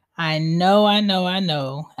 I know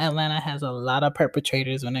Atlanta has a lot of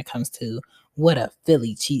perpetrators when it comes to what a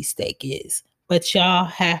Philly cheesesteak is. But y'all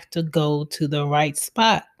have to go to the right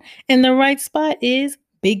spot. And the right spot is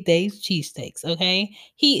Big Dave's Cheesesteaks, okay?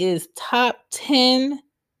 He is top 10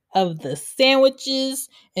 of the sandwiches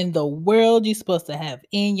in the world you're supposed to have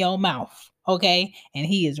in your mouth, okay? And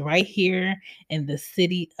he is right here in the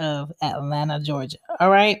city of Atlanta, Georgia, all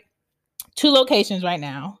right? 2 locations right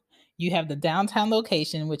now. You have the downtown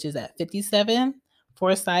location, which is at 57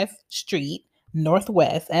 Forsyth Street,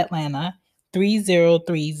 Northwest Atlanta,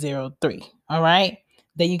 30303, all right?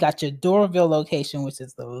 Then you got your Doraville location, which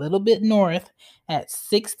is a little bit north at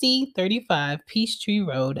 6035 Peachtree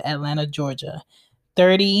Road, Atlanta, Georgia,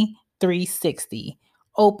 3360.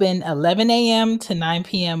 Open 11 a.m. to 9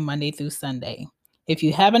 p.m. Monday through Sunday. If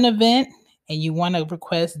you have an event and you want to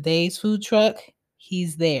request Dave's food truck,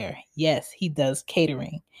 he's there. Yes, he does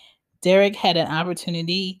catering. Derek had an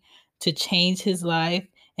opportunity to change his life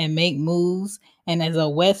and make moves. And as a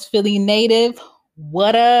West Philly native,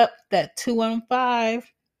 what up? That 215,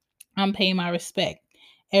 I'm paying my respect.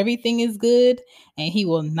 Everything is good and he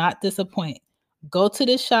will not disappoint. Go to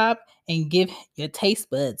the shop and give your taste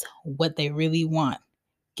buds what they really want.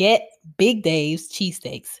 Get Big Dave's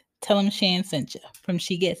Cheesesteaks. Tell him Shan sent you from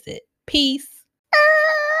She Gets It. Peace.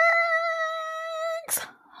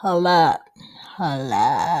 Holla.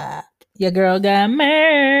 Your girl got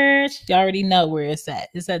merch. You already know where it's at.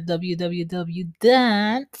 It's at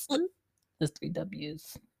www. There's 3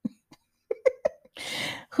 W's.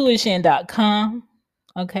 whoisshan.com.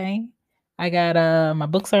 Okay. I got my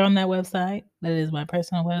books are on that website. That is my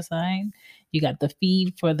personal website. You got the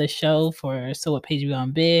feed for the show for So What Page You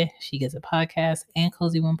On Bid. She Gets a Podcast and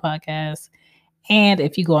Cozy Womb Podcast. And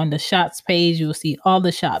if you go on the shops page, you will see all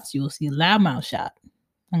the shops. You will see Loudmouth Shop.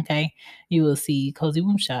 Okay. You will see Cozy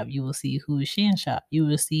Womb Shop. You will see Who Is Shan Shop. You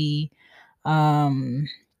will see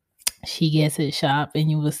She Gets It Shop. And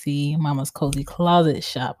you will see Mama's Cozy Closet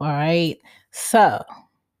Shop. All right. So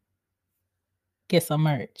get some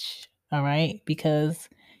merch. All right. Because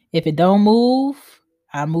if it don't move,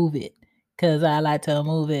 I move it. Because I like to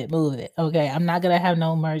move it. Okay. I'm not going to have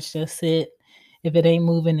no merch just sit. If it ain't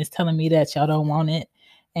moving, it's telling me that y'all don't want it.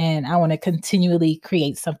 and I want to continually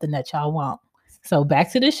create something that y'all want. So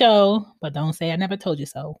back to the show, but don't say I never told you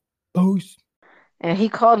so. Boost. And he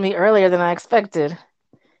called me earlier than I expected,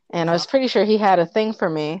 and I was pretty sure he had a thing for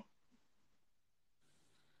me.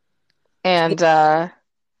 And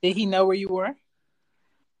did he know where you were?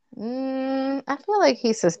 I feel like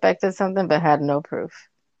he suspected something but had no proof.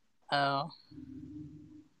 Oh.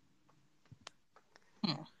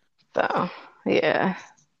 So, yeah.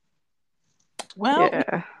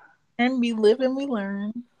 Well, and we live and we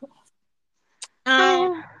learn.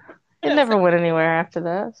 It never went anywhere after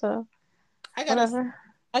that, so I got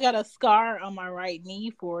a scar on my right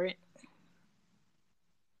knee for it.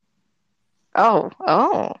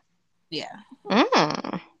 Oh. Yeah.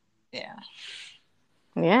 Yeah.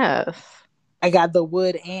 Yes. I got the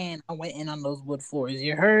wood and I went in on those wood floors.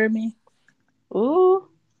 You heard me? Ooh.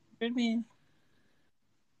 Heard me?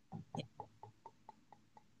 Yeah.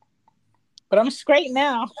 But I'm straight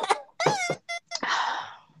now.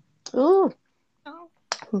 Ooh.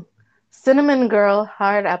 Cinnamon Girl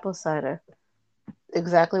hard apple cider.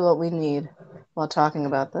 Exactly what we need while talking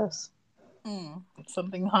about this.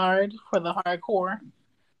 Something hard for the hardcore.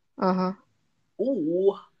 Uh-huh.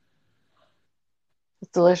 Ooh.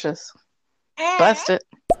 It's delicious. Bust it.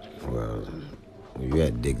 Well, you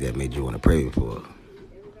had dick that made you want to pray for.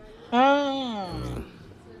 I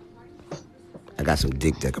got some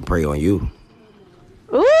dick that can prey on you.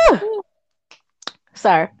 Ooh.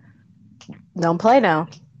 Sorry. Don't play now.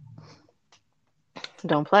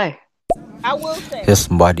 Don't play. I will say. Hit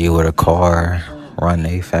somebody with a car, run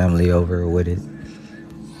a family over with it.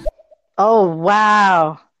 Oh,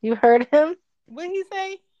 wow. You heard him? What did he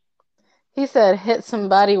say? He said hit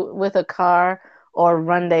somebody with a car or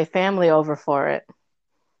run their family over for it.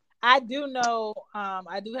 I do know,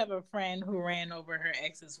 I do have a friend who ran over her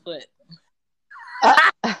ex's foot.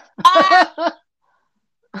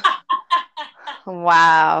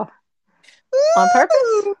 Wow. On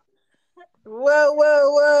purpose?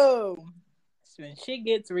 Whoa. When shit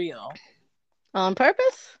gets real. On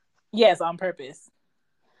purpose? Yes, on purpose.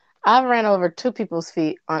 I've ran over 2 people's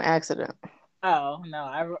feet on accident. Oh,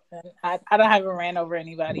 no. I haven't ran over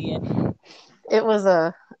anybody yet.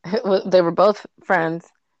 They were both friends.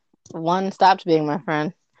 One stopped being my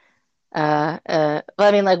friend. But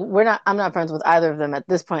I mean, like, I'm not friends with either of them at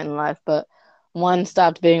this point in life, but one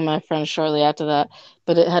stopped being my friend shortly after that.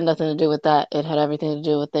 But it had nothing to do with that. It had everything to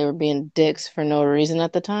do with they were being dicks for no reason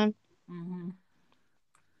at the time. Mm-hmm.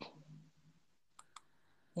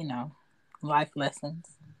 You know, life lessons.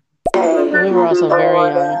 We were also very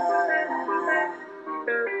young.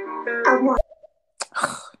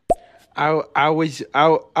 I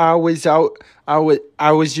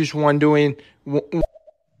was just wondering.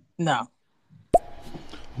 No.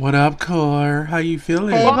 What up, Core? How you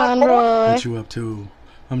feeling? Hey, Von Roy. What you up to?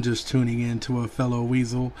 I'm just tuning in to a fellow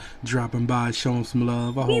Weasel, dropping by, showing some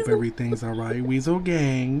love. I hope everything's all right. Weasel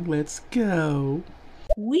gang, let's go.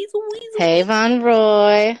 Weasel. Hey, Von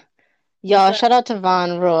Roy. Y'all, shout out to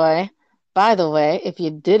Von Roy. By the way, if you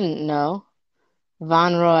didn't know,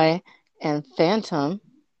 Von Roy and Phantom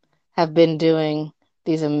have been doing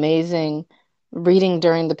these amazing reading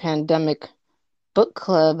during the pandemic book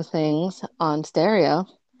club things on stereo.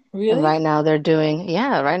 Really? And right now they're doing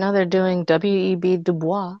W.E.B. Du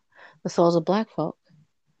Bois, The Souls of Black Folk.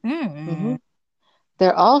 Mm-hmm.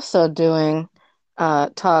 They're also doing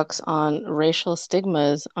talks on racial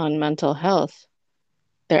stigmas on mental health.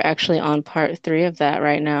 They're actually on part 3 of that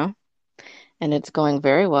right now. And it's going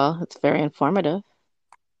very well. It's very informative.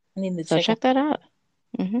 I need to check that out.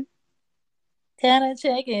 Mm-hmm. Can I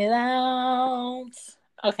check it out?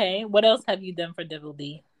 Okay, what else have you done for Devil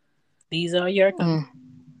D? These are your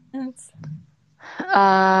comments.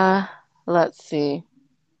 Let's see.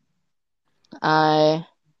 I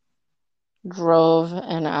drove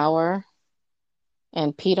an hour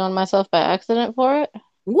and peed on myself by accident for it.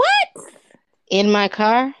 What? In my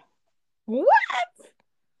car. What?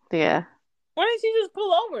 Yeah. Why didn't you just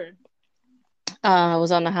pull over? I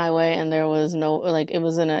was on the highway and there was no, it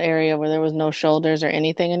was in an area where there was no shoulders or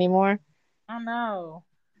anything anymore. Oh, no.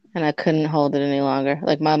 And I couldn't hold it any longer.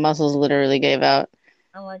 Like, my muscles literally gave out.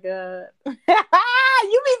 Oh, my God.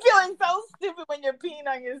 You be feeling so stupid when you're peeing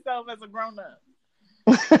on yourself as a grown-up.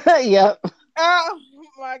 Yep. Oh,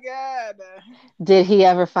 my God. Did he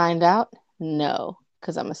ever find out? No,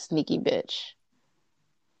 because I'm a sneaky bitch.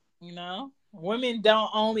 You know? Women don't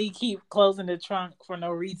only keep clothes in the trunk for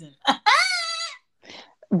no reason.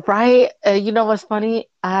 Right? You know what's funny?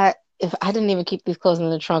 If I didn't even keep these clothes in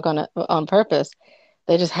the trunk on purpose.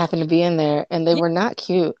 They just happened to be in there, and they were not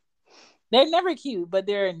cute. They're never cute, but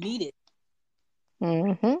they're needed.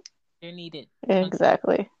 Mm-hmm. They're needed.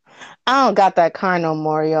 Exactly. I don't got that car no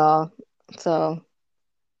more, y'all. So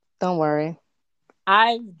don't worry.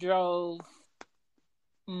 I drove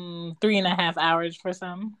 3.5 hours for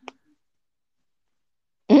some.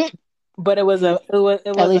 But it was At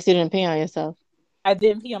least you didn't pee on yourself. I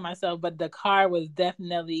didn't pee on myself, but the car was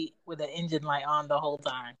definitely with the engine light on the whole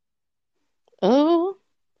time. Oh.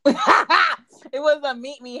 It was a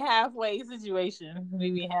meet me halfway situation.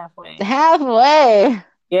 Meet me halfway. Halfway.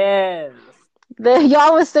 Yes.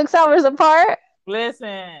 Y'all was 6 hours apart?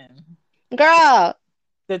 Listen. Girl.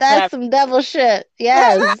 That's some devil shit.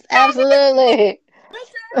 Yes, absolutely.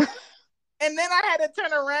 And then I had to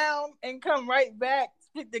turn around and come right back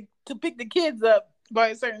to pick the kids up by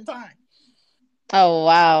a certain time. Oh,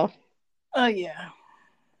 wow. Oh, yeah.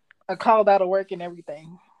 I called out of work and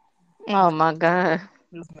everything. Oh, my God.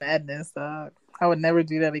 It was madness, dog. I would never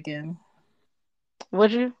do that again.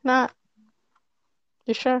 Would you not?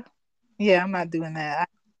 You sure? Yeah, I'm not doing that.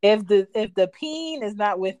 If the peen is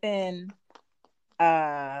not within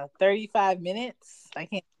 35 minutes, I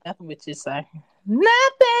can't do nothing with you, sir. Nothing.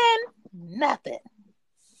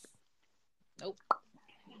 Nope.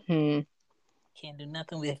 Can't do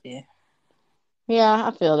nothing with it. Yeah,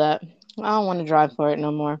 I feel that. I don't want to drive for it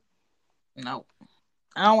no more. No.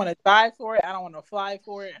 I don't want to drive for it. I don't want to fly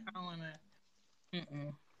for it. I don't want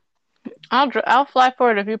to. I'll fly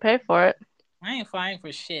for it if you pay for it. I ain't flying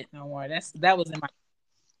for shit no more. That was in my.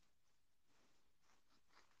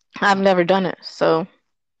 I've never done it, so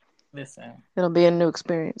listen. It'll be a new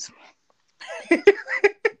experience.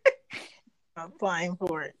 I'm flying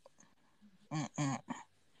for it.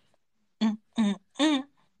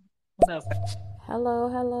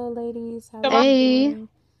 Hello, ladies. How are you doing?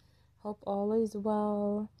 Hope all is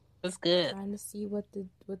well. It's good. Trying to see what the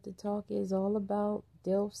talk is all about.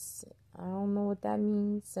 DILFs. I don't know what that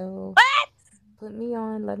means, so put me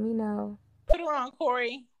on. Let me know. Put her on,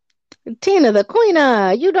 Corey. Tina the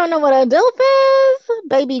Queena, you don't know what a DILF is?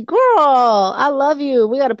 Baby girl, I love you.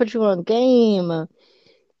 We got to put you on game.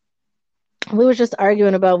 We were just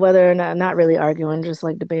arguing about whether or not really arguing, just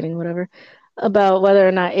like debating, whatever, about whether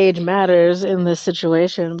or not age matters in this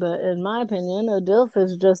situation. But in my opinion, a DILF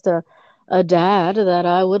is just a dad that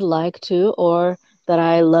I would like to, or that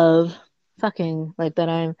I love fucking, like that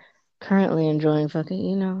I'm currently enjoying fucking.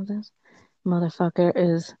 You know, this motherfucker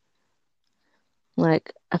is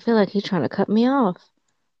like, I feel like he's trying to cut me off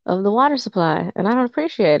of the water supply, and I don't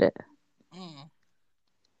appreciate it.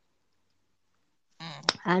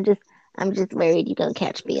 I'm just worried you're gonna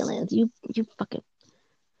catch feelings. You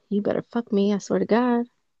better fuck me, I swear to God.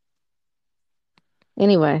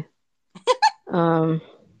 Anyway. Corey.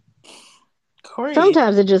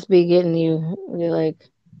 Sometimes it just be getting you're like,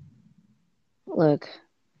 look,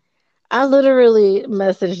 I literally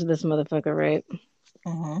messaged this motherfucker, right?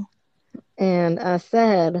 And I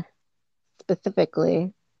said,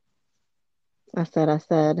 specifically, I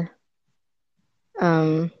said,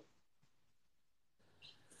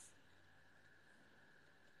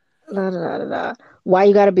 why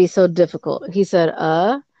you gotta be so difficult? He said,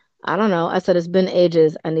 I don't know. I said, it's been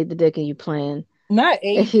ages. I need the dick and you playing. Not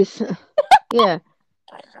ages. Yeah.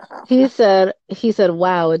 He said,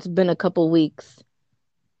 wow, it's been a couple weeks.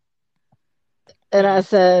 And I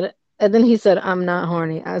said, and then he said, I'm not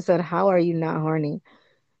horny. I said, how are you not horny?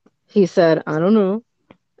 He said, I don't know.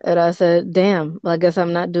 And I said, damn, well, I guess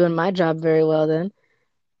I'm not doing my job very well then.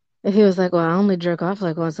 And he was like, well, I only jerk off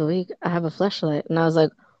like once a week. I have a fleshlight. And I was like,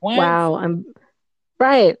 wow, I'm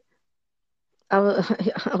right. I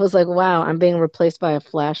was like, wow, I'm being replaced by a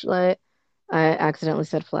flashlight. I accidentally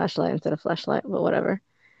said flashlight instead of fleshlight, but whatever.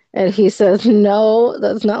 And he says, no,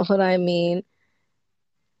 that's not what I mean.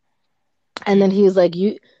 And then he was like,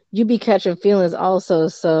 you be catching feelings also.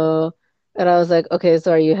 So, and I was like, okay,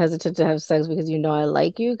 so are you hesitant to have sex because you know I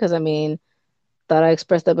like you? Because I mean, thought I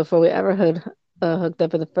expressed that before we ever hooked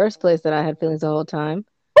up in the first place, that I had feelings the whole time.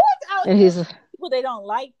 And he's people they don't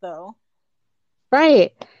like though.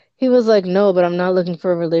 Right. He was like, no, but I'm not looking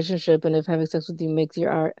for a relationship, and if having sex with you makes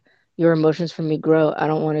your emotions for me grow, I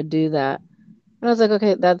don't want to do that. And I was like,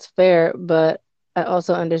 okay, that's fair, but I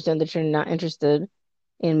also understand that you're not interested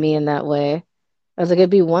in me in that way. I was like, it'd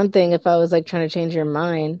be one thing if I was like trying to change your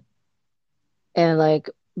mind and like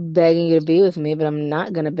begging you to be with me, but I'm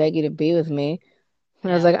not gonna beg you to be with me.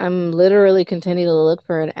 And I was like, I'm literally continuing to look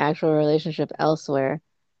for an actual relationship elsewhere.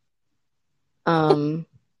 I'm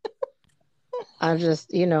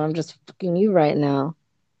just fucking you right now.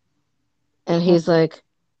 And he's like,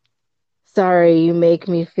 sorry, you make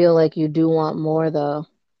me feel like you do want more though.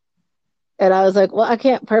 And I was like, well, I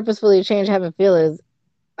can't purposefully change having feelings.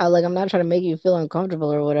 I'm not trying to make you feel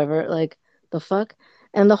uncomfortable or whatever. Like, the fuck?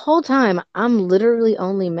 And the whole time, I'm literally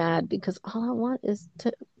only mad because all I want is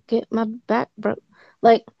to get my back broke.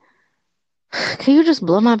 Like, can you just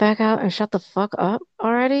blow my back out and shut the fuck up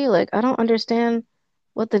already? Like, I don't understand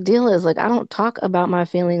what the deal is. Like, I don't talk about my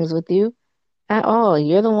feelings with you at all.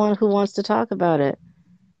 You're the one who wants to talk about it.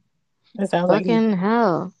 It sounds Fucking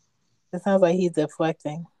hell. It sounds like he's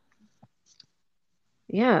deflecting.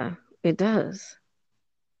 Yeah, it does.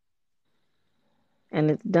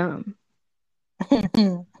 And it's dumb.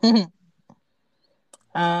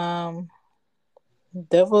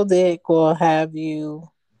 Devil Dick will have you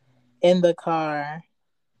in the car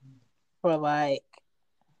for like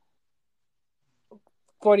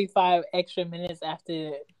 45 extra minutes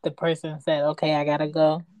after the person said, okay, I gotta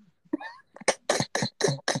go.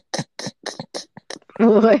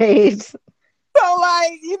 Wait. So,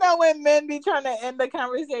 like, you know, when men be trying to end the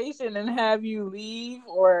conversation and have you leave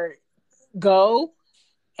or go,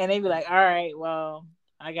 and they be like, all right, well,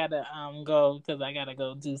 I gotta go because I gotta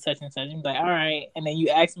go do such and such. And be like, all right, and then you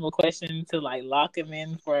ask them a question to like lock them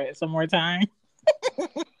in for some more time.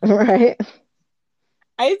 Right.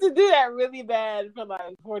 I used to do that really bad for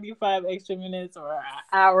like 45 extra minutes or an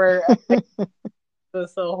hour. It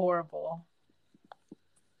was so horrible.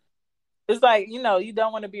 It's like, you know, you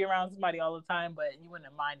don't want to be around somebody all the time, but you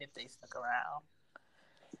wouldn't mind if they stuck around.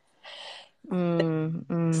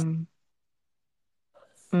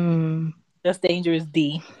 That's Dangerous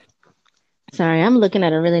D. Sorry, I'm looking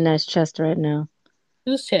at a really nice chest right now.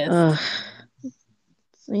 Whose chest? So,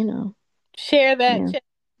 you know. Share that chest.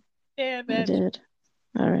 Share that. I did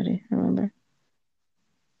already, remember.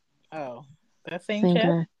 Oh, that same chest?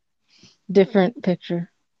 Guy. Different picture.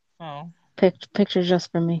 Oh. Picture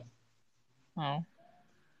just for me. Oh.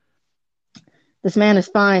 This man is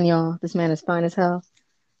fine, y'all. This man is fine as hell.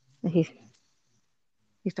 And he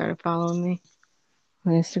started following me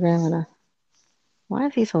on Instagram, and why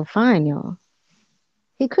is he so fine, y'all?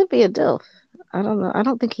 He could be a DILF. I don't know. I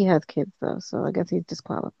don't think he has kids though, so I guess he's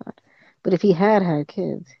disqualified. But if he had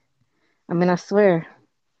kids, I mean, I swear,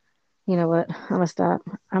 you know what? I'm gonna stop.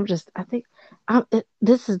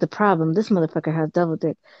 This is the problem. This motherfucker has double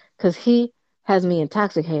dick because he has me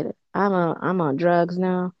intoxicated. I'm on drugs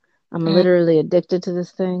now. I'm literally addicted to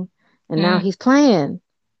this thing, and now he's playing.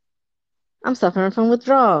 I'm suffering from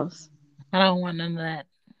withdrawals. I don't want none of that.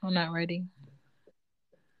 I'm not ready.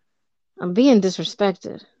 I'm being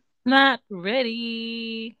disrespected. Not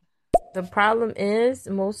ready. The problem is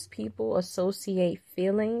most people associate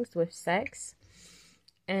feelings with sex,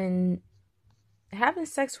 and having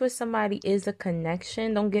sex with somebody is a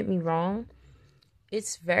connection. Don't get me wrong.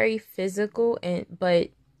 It's very physical,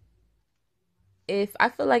 but I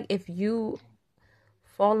feel like if you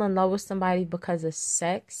fall in love with somebody because of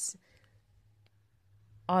sex,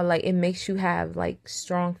 or like it makes you have like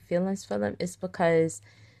strong feelings for them, it's because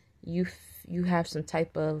you have some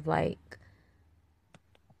type of like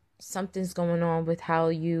something's going on with how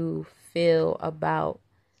you feel about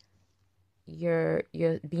your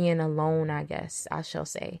being alone, I guess I shall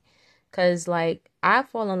say. Because like I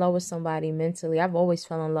fall in love with somebody mentally. I've always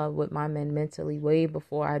fell in love with my men mentally way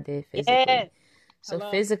before I did physically. Yes.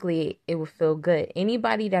 So physically it would feel good.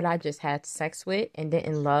 Anybody that I just had sex with and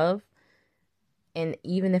didn't love, and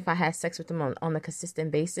even if I had sex with them on a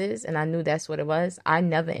consistent basis and I knew that's what it was, I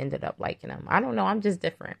never ended up liking them. I don't know. I'm just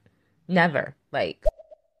different. Never. Like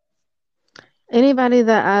anybody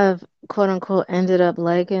that I've quote unquote ended up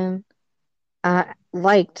liking, I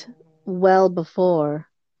liked well before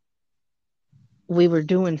we were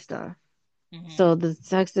doing stuff. So the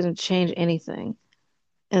sex didn't change anything.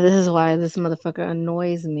 And this is why this motherfucker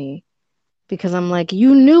annoys me. Because I'm like,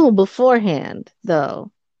 you knew beforehand,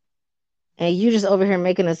 though. And you just over here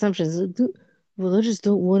making assumptions. Well, I just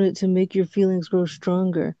don't want it to make your feelings grow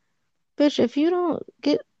stronger. Bitch, if you don't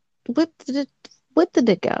get whip the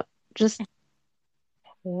dick out. Just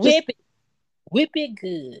whip it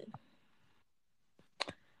good.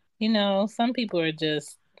 You know, some people are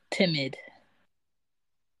just timid.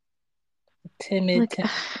 Like,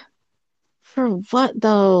 for what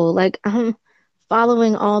though? Like, I'm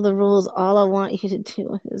following all the rules. All I want you to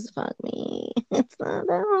do is fuck me. It's not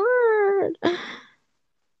that hard.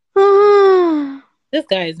 This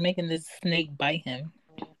guy is making this snake bite him.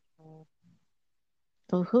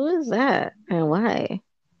 Well, who is that and why?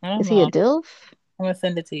 Is he a DILF? I'm gonna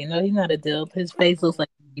send it to you. No, he's not a DILF. His face looks like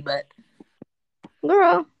a butt.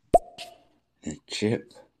 Girl. The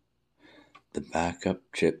chip. The backup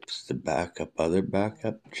chips. The other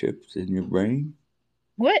backup chips in your brain.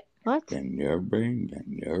 What? And your brain,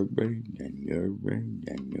 and your brain, and your brain,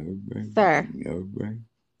 and your brain, Sir. And your brain.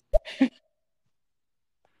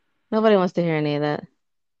 Nobody wants to hear any of that.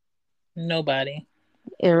 Nobody.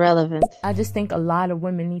 irrelevant. I just think a lot of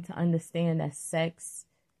women need to understand that sex,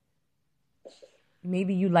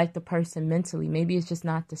 maybe you like the person mentally. Maybe it's just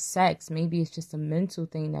not the sex. Maybe it's just a mental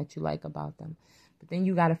thing that you like about them. But then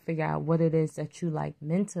you got to figure out what it is that you like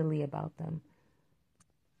mentally about them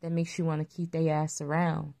that makes you want to keep their ass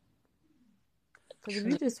around. Because if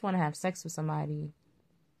you just want to have sex with somebody,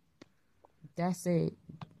 that's it.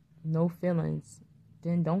 No feelings.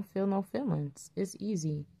 Then don't feel no feelings. It's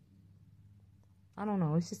easy. I don't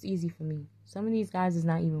know. It's just easy for me. Some of these guys is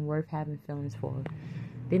not even worth having feelings for.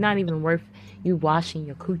 They're not even worth you washing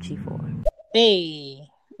your coochie for. Hey.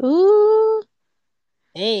 Ooh.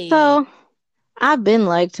 Hey. So, I've been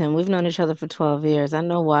liked him. We've known each other for 12 years. I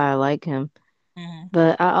know why I like him. Mm-hmm.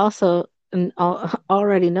 But I also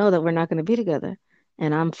already know that we're not going to be together.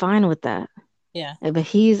 And I'm fine with that. Yeah. But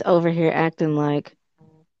he's over here acting like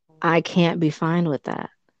I can't be fine with that.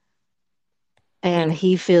 And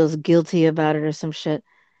he feels guilty about it or some shit.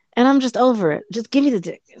 And I'm just over it. Just give me the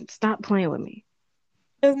dick and stop playing with me.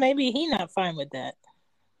 Because maybe he's not fine with that.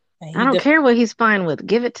 I don't care what he's fine with.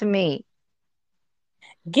 Give it to me.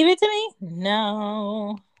 Give it to me?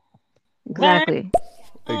 No. Exactly.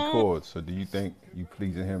 Hey, Cord, so do you think you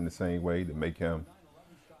pleasing him the same way to make him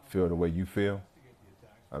feel the way you feel?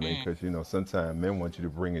 I mean, because, you know, sometimes men want you to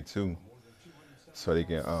bring it too so they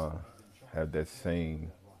can have that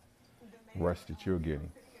same rush that you're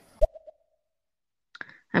getting.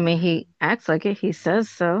 I mean, he acts like it. He says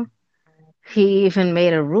so. He even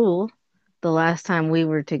made a rule the last time we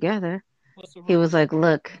were together. He was like,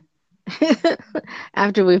 look,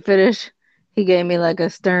 after we finished, he gave me like a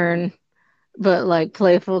stern but like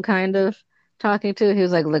playful kind of talking to. He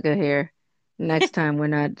was like, look at here. Next time we're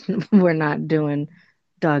not doing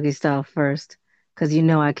doggy style first because you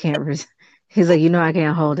know I can't he's like, you know I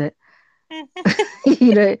can't hold it.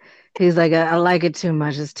 You know, he's like, I like it too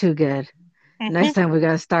much. It's too good. Next time we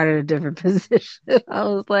gotta start at a different position. I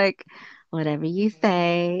was like, whatever you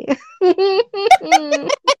say.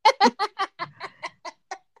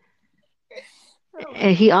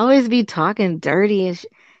 And he always be talking dirty and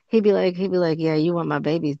he'd be like, yeah, you want my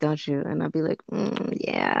babies, don't you? And I'd be like,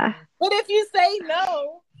 yeah. But if you say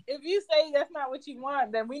no, if you say that's not what you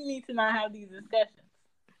want, then we need to not have these discussions.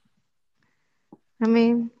 I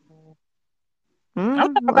mean,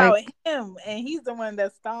 I'm talking about him, and he's the one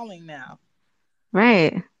that's stalling now.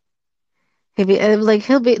 Right. He'll be like,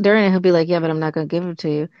 he'll be like, yeah, but I'm not gonna give it to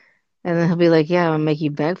you. And then he'll be like, yeah, I'm gonna make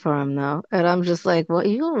you beg for him though. And I'm just like, well,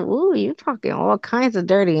 you talking all kinds of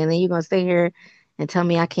dirty, and then you're gonna stay here and tell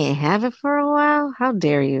me I can't have it for a while? How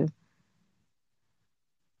dare you?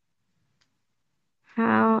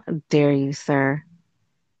 How dare you, sir?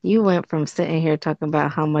 You went from sitting here talking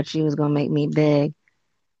about how much you was gonna make me beg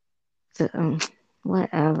to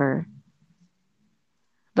whatever.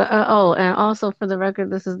 But and also for the record,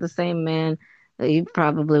 this is the same man that you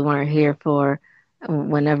probably weren't here for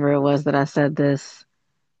whenever it was that I said this.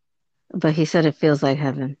 But he said it feels like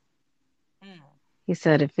heaven. He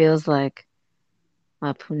said it feels like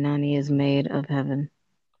my punani is made of heaven.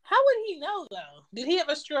 How would he know though? Did he have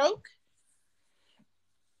a stroke?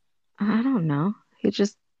 I don't know. He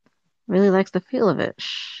just really likes the feel of it.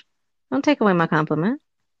 Shh. Don't take away my compliment.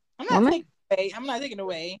 I'm not taking it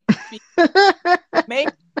away.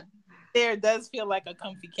 Maybe there does feel like a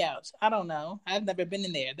comfy couch. I don't know. I've never been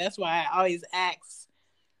in there. That's why I always ask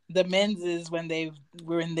the menses when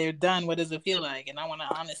they're done, what does it feel like? And I want an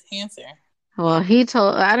honest answer. Well,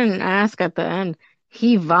 I didn't ask at the end.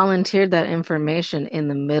 He volunteered that information in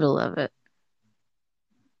the middle of it.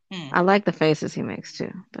 I like the faces he makes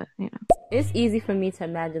too, but you know. It's easy for me to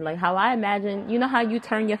imagine, like how I imagine, you know how you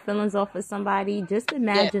turn your feelings off of somebody? Just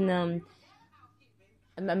imagine them.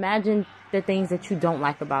 Imagine the things that you don't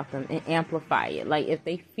like about them and amplify it. Like if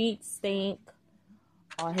their feet stink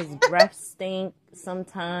or his breath stink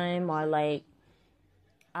sometime, or like,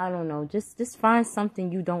 I don't know, just find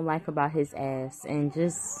something you don't like about his ass and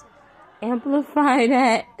just amplify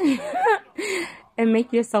that and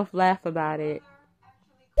make yourself laugh about it.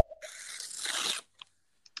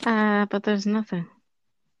 But there's nothing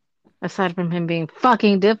aside from him being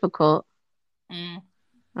fucking difficult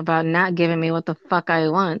about not giving me what the fuck I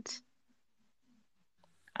want.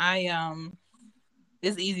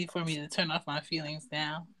 It's easy for me to turn off my feelings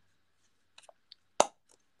now.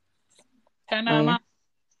 Turn them off.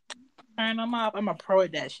 Turn them off. I'm a pro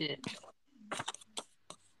at that shit.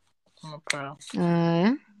 I'm a pro.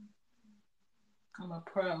 Yeah? I'm a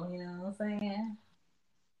pro, you know what I'm saying?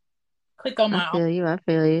 Click on my I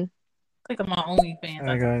feel you. Click on my OnlyFans.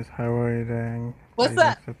 Hi guys, how are you doing? What's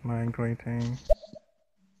up? My greeting.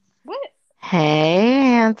 What? Hey,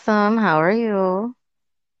 handsome, how are you?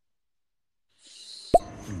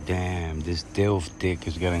 Damn, this DILF dick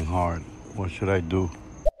is getting hard. What should I do?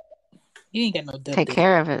 You ain't got no Take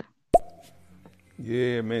care of it.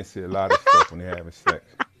 Yeah, men say a lot of stuff when they're having sex.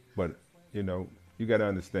 But, you know, you got to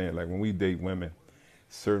understand, like when we date women,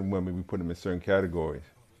 certain women, we put them in certain categories.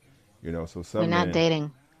 You know, so some We're not men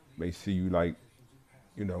dating. may see you like,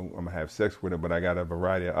 you know, I'm going to have sex with her, but I got a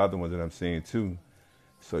variety of other ones that I'm seeing too.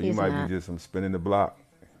 So you He's might not. be just, I'm spinning the block,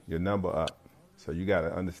 your number up. So you got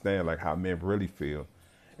to understand like how men really feel.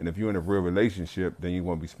 And if you're in a real relationship, then you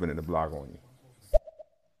won't be spinning the block on you.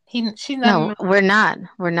 She's not. No, we're not.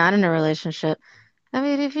 We're not in a relationship. I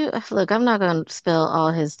mean, if you look, I'm not going to spill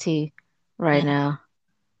all his tea right now,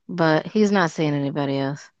 but he's not seeing anybody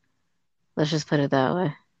else. Let's just put it that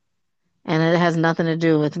way. And it has nothing to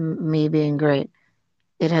do with me being great.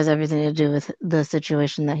 It has everything to do with the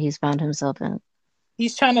situation that he's found himself in.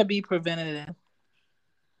 He's trying to be preventative.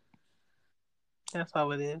 That's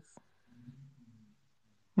all it is.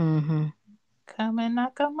 Mm-hmm. Come and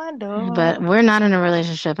knock on my door. But we're not in a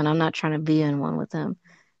relationship, and I'm not trying to be in one with him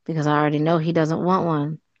because I already know he doesn't want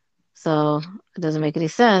one. So it doesn't make any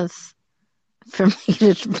sense for me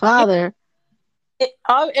to bother.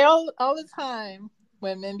 All the time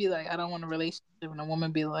when men be like, I don't want a relationship, and a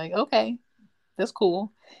woman be like, okay, that's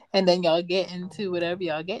cool. And then y'all get into whatever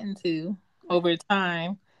y'all get into over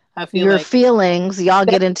time. I feel your like feelings, y'all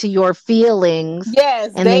get into your feelings,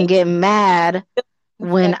 yes, and then get mad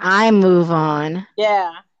when I move on.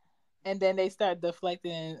 Yeah. And then they start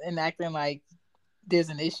deflecting and acting like there's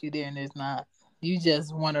an issue there and there's not. You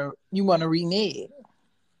just want to renege.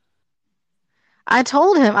 I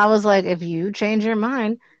told him, I was like, if you change your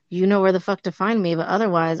mind, you know where the fuck to find me. But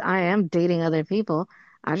otherwise, I am dating other people.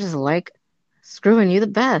 I just like screwing you the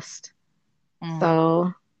best.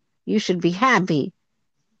 So you should be happy.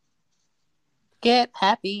 Get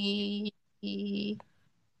happy.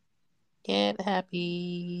 Get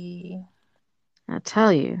happy. I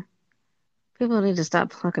tell you, people need to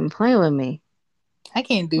stop fucking playing with me. I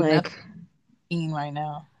can't do nothing right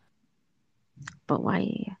now. But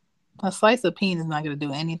why? A slice of peen is not going to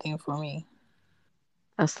do anything for me.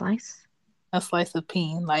 A slice? A slice of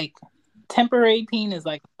peen. Like, temporary peen is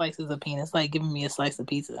like slices of peen. It's like giving me a slice of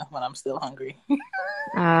pizza when I'm still hungry.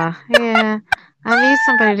 Yeah. I need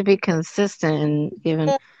somebody to be consistent and giving.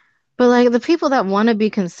 But, like, the people that want to be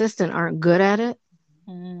consistent aren't good at it.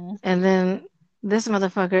 And then this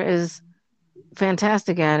motherfucker is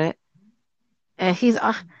fantastic at it. And he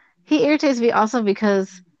irritates me also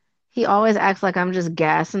because he always acts like I'm just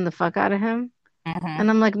gassing the fuck out of him. And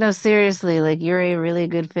I'm like, no, seriously, like you're a really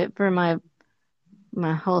good fit for my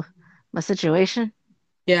situation.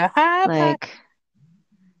 Yeah. Like,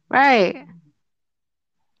 right.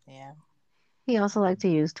 Yeah. He also liked to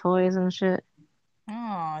use toys and shit.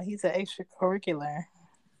 Oh, he's an extracurricular.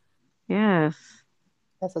 Yes.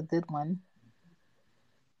 That's a good one.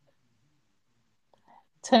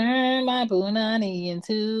 Turn my punani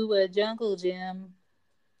into a jungle gym,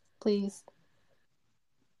 please.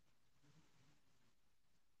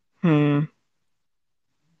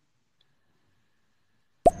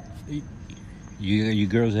 You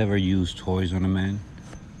girls ever use toys on a man?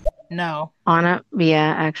 No. On it?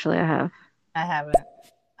 Yeah, actually I have. I haven't.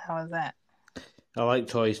 How was that? I like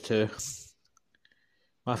toys too.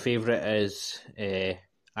 My favourite is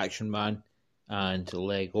Action Man and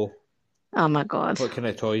Lego. Oh my god. What kind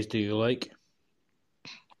of toys do you like?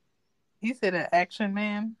 You said an Action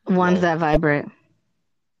Man? Ones that vibrate.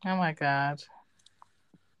 Oh my god.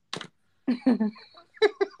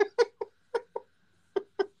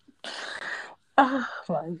 Oh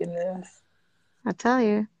my goodness. I tell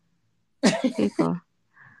you. People.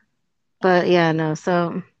 But yeah, no,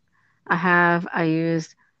 so I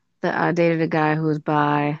dated a guy who was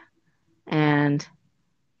bi, and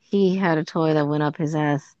he had a toy that went up his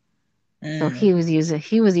ass. So he was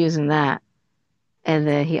using that. And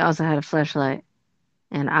then he also had a fleshlight,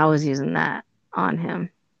 and I was using that on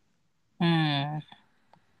him.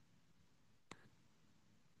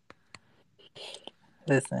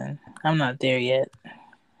 Listen, I'm not there yet.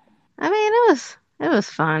 I mean, it was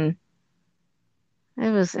fun. It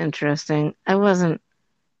was interesting. I wasn't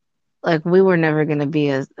like we were never gonna be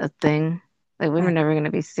a thing. Like we were never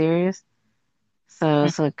gonna be serious. So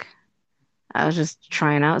it's like I was just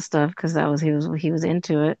trying out stuff because he was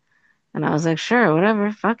into it, and I was like, sure,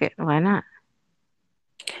 whatever, fuck it, why not?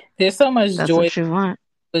 There's so much That's joy what you want.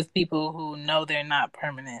 with people who know they're not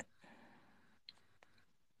permanent.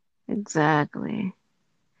 Exactly.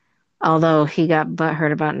 Although he got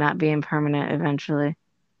butthurt about not being permanent eventually.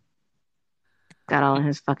 Got all in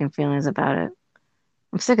his fucking feelings about it.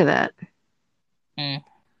 I'm sick of that. It'd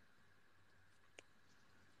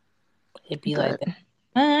be like that.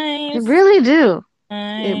 They really do.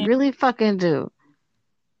 They really fucking do.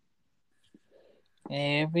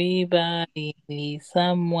 Everybody needs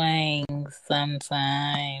some wings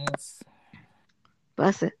sometimes.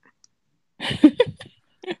 Bless it.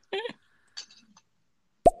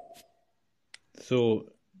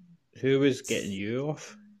 So, who was getting you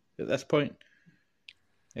off at this point?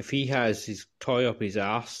 If he has his toy up his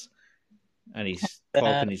ass and he's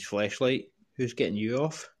talking his fleshlight, who's getting you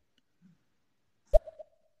off?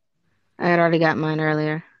 I had already got mine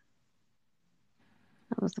earlier.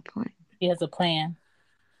 That was the point. He has a plan.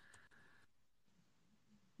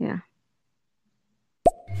 Yeah.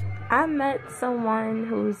 I met someone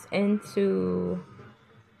who's into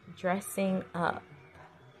dressing up.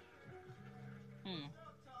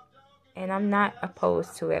 And I'm not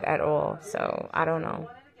opposed to it at all. So I don't know.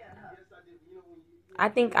 I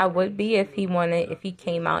think I would be if he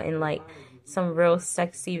came out in like some real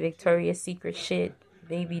sexy Victoria's Secret shit,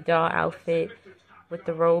 baby doll outfit with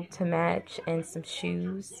the robe to match and some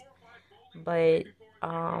shoes. But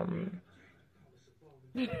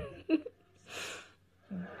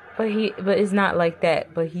but it's not like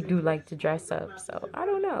that, but he do like to dress up. So I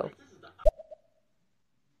don't know.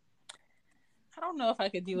 I don't know if I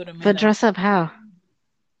could deal with a man. But dress up how?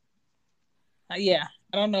 Yeah,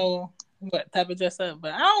 I don't know what type of dress up,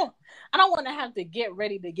 but I don't want to have to get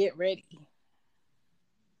ready to get ready.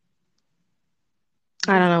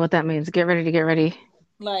 I don't know what that means. Get ready to get ready.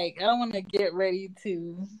 Like, I don't want to get ready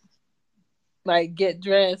to like get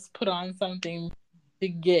dressed, put on something to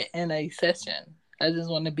get in a session. I just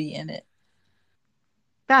want to be in it.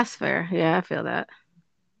 That's fair. Yeah, I feel that.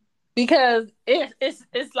 Because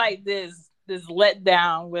it's like this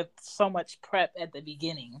letdown with so much prep at the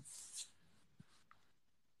beginning.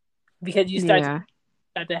 Because you start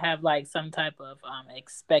to have like some type of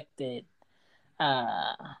expected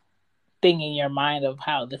thing in your mind of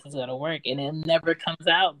how this is gonna work, and it never comes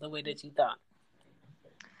out the way that you thought.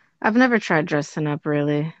 I've never tried dressing up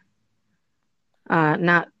really.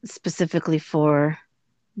 Not specifically for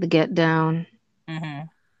the get down. Mm-hmm.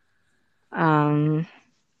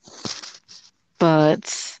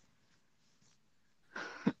 But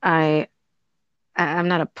I'm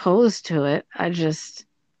not opposed to it. I just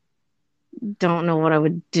don't know what I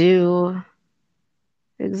would do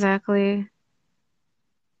exactly.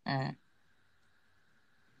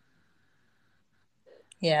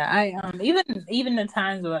 Yeah, I even the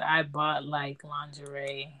times where I bought like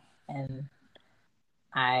lingerie and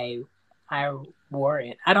I wore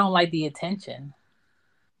it, I don't like the attention.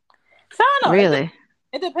 So I don't know. Really?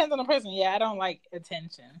 It depends on the person. Yeah, I don't like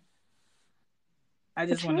attention. I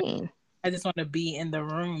just want to be in the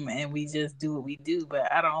room and we just do what we do.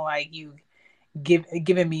 But I don't like you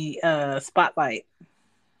giving me a spotlight.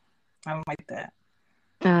 I don't like that.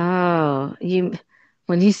 Oh,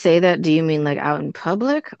 when you say that, do you mean like out in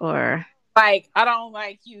public or? Like, I don't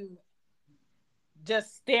like you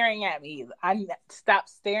just staring at me. Stop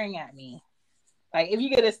staring at me. Like, if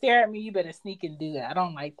you're gonna stare at me, you better sneak and do that. I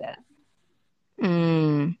don't like that.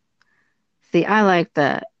 See, I like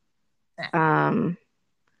that.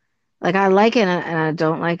 Like I like it and I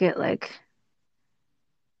don't like it. Like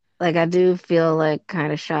I do feel like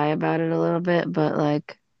kind of shy about it a little bit, but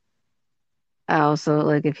like I also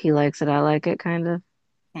like if he likes it, I like it kind of.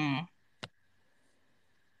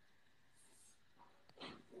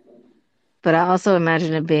 But I also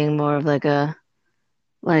imagine it being more of like a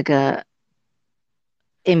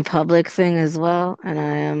in public thing as well, and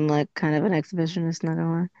I am like kind of an exhibitionist, not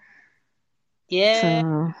gonna lie.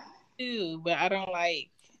 Yeah, too, but I don't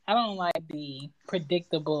like the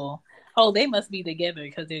predictable. Oh, they must be together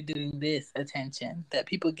because they're doing this attention that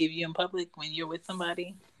people give you in public when you're with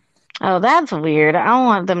somebody. Oh, that's weird. I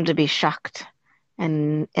want them to be shocked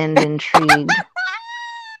and intrigued.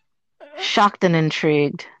 Shocked and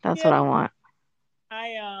intrigued. That's what I want.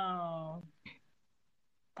 I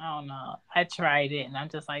don't know. I tried it and I'm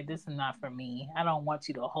just like, this is not for me. I don't want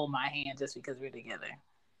you to hold my hand just because we're together.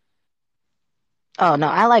 Oh no,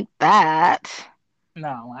 I like that.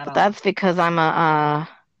 No, I don't. But that's because I'm a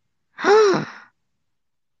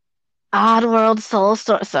Oddworld Soul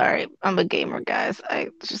Story. Sorry, I'm a gamer, guys. I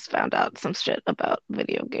just found out some shit about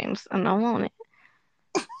video games and I want it.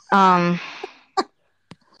 I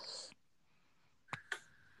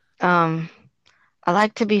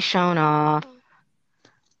like to be shown off.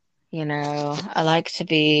 You know, I like to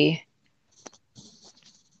be,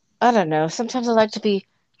 I don't know, sometimes I like to be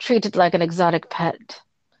treated like an exotic pet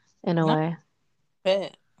in a way.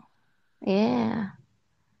 Pet. Yeah.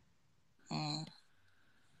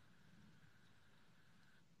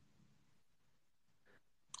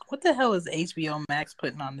 What the hell is HBO Max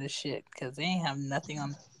putting on this shit? Because they ain't have nothing on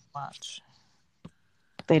to watch.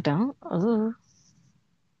 They don't? Ooh.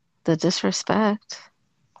 The disrespect.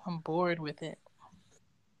 I'm bored with it.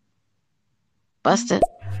 Bust it.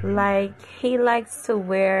 Like, he likes to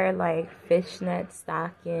wear, like, fishnet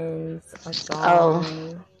stockings, a thong.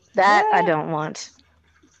 Oh, that I don't want.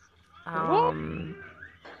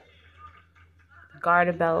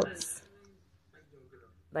 Garter belts,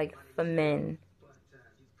 like, for men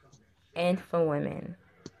and for women.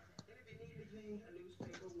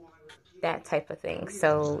 That type of thing.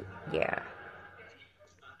 So, yeah.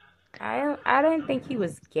 I don't think he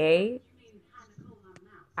was gay.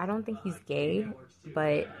 I don't think he's gay,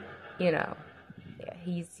 but you know, yeah,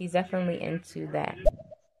 he's definitely into that.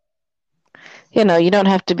 You know, you don't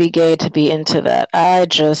have to be gay to be into that. I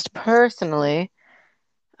just personally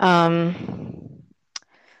don't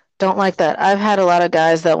like that. I've had a lot of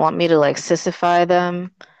guys that want me to like sissify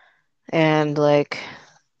them and like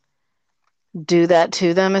do that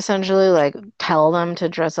to them essentially, like tell them to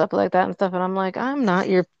dress up like that and stuff, and I'm like, I'm not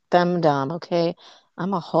your femdom, okay?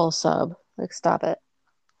 I'm a whole sub. Like, stop it.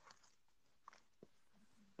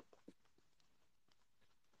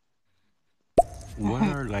 What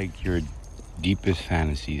are like your deepest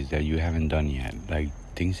fantasies that you haven't done yet? Like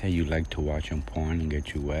things that you like to watch on porn and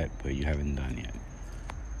get you wet, but you haven't done yet.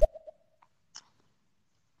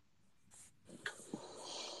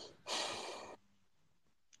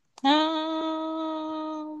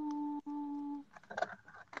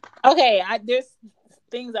 Okay, there's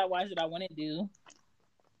things I watch that I want to do.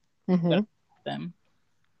 Them.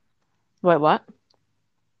 Wait, what?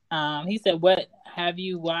 He said, "What have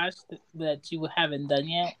you watched that you haven't done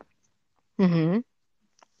yet?"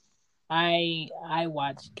 I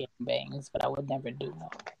watch gangbangs, but I would never do them.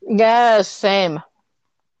 Yes, same.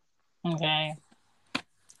 Okay.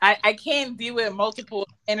 I can't deal with multiple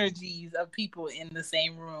energies of people in the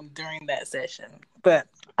same room during that session, but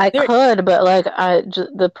I could, but like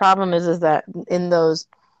the problem is that in those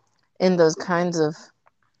kinds of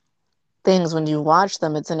things, when you watch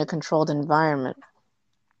them, it's in a controlled environment.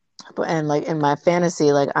 And like in my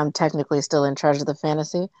fantasy, like I'm technically still in charge of the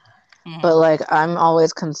fantasy, but like I'm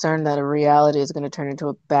always concerned that a reality is going to turn into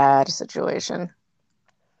a bad situation.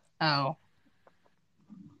 Oh,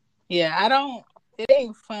 yeah, I don't. It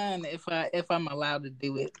ain't fun if I'm allowed to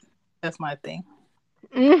do it. That's my thing.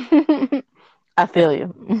 I feel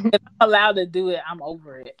you. If I'm allowed to do it, I'm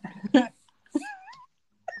over it.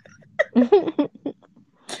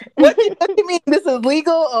 What do you mean? This is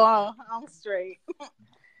legal? Oh, I'm straight.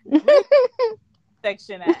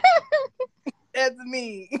 Section Act. That's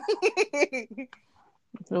me.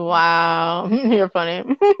 Wow, you're funny.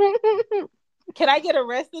 Can I get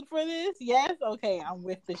arrested for this? Yes? Okay, I'm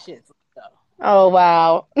with the shits. Let's go. Oh,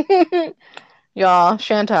 wow. Y'all,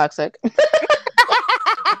 Shan toxic.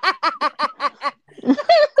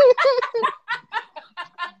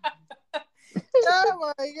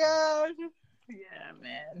 Oh my gosh. Yeah,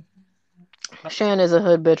 man. Shan is a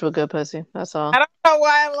hood bitch with good pussy. That's all. I don't know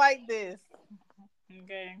why I'm like this.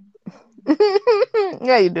 Okay.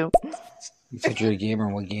 Yeah, you do. You said you're a gamer.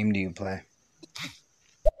 What game do you play?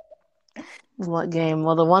 What game?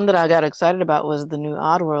 Well, the one that I got excited about was the new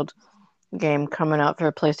Oddworld game coming out for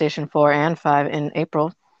PlayStation 4 and 5 in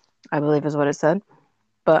April, I believe is what it said.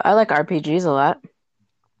 But I like RPGs a lot.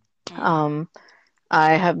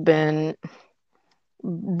 I have been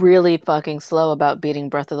really fucking slow about beating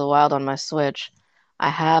Breath of the Wild on my Switch. I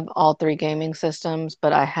have all 3 gaming systems,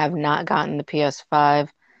 but I have not gotten the PS5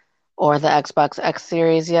 or the Xbox X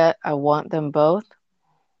Series yet. I want them both.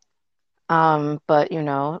 But you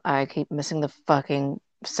know, I keep missing the fucking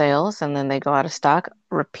sales and then they go out of stock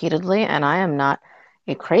repeatedly, and I am not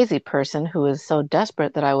a crazy person who is so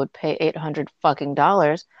desperate that I would pay $800 fucking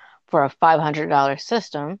dollars for a $500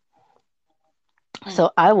 system.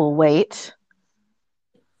 So I will wait.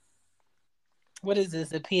 What is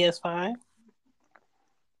this, a PS5?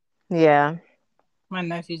 Yeah. My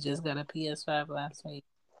nephew just got a PS5 last week.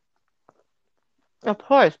 Of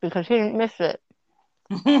course, because he didn't miss it.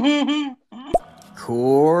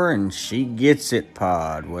 Core and she gets it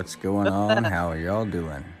pod. What's going on? How are y'all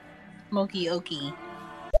doing? Smokey Okie.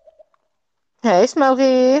 Hey,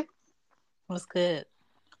 Smokey. What's good?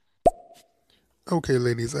 Okay,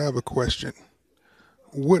 ladies, I have a question.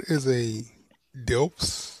 What is a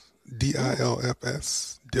DILFs?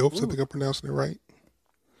 DILFS? DILFs, I think I'm pronouncing it right.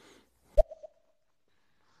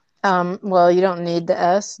 Well, you don't need the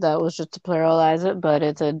S. That was just to pluralize it, but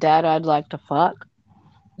it's a dad I'd like to fuck.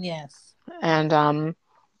 Yes. And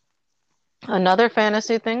another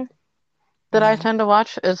fantasy thing that I tend to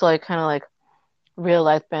watch is like kind of like real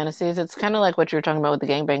life fantasies. It's kind of like what you were talking about with the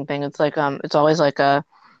gangbang thing. It's like it's always like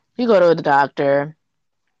you go to the doctor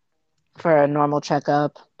for a normal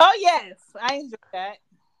checkup. Oh yes, I enjoy that.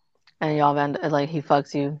 And y'all end like he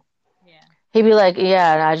fucks you. Yeah. He'd be like,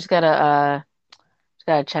 yeah, I just gotta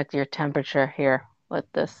check your temperature here with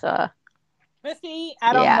this. But see,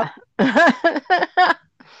 I don't know.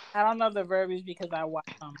 I don't know the verbiage because I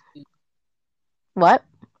watch on mute. What?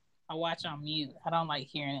 I watch on mute. I don't like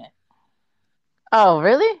hearing it. Oh,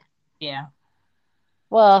 really? Yeah.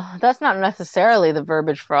 Well, that's not necessarily the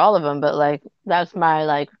verbiage for all of them, but like that's my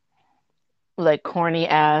like corny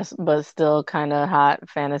ass but still kind of hot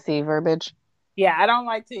fantasy verbiage. Yeah, I don't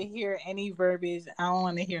like to hear any verbiage. I don't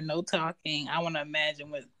want to hear no talking. I want to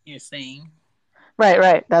imagine what you're saying.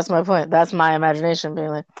 Right. That's my point. That's my imagination being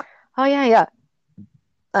like, oh yeah.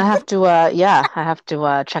 I have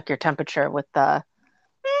to check your temperature with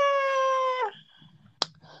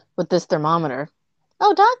this thermometer.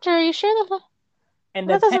 Oh, doctor, are you sure that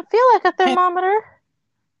doesn't feel like a thermometer?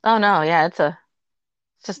 Oh no, yeah, it's a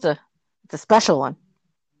special one.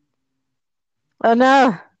 Oh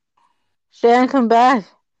no, Shan, come back.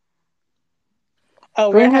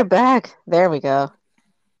 Oh, bring her back. There we go.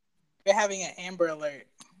 We're having an Amber Alert.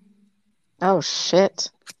 Oh shit.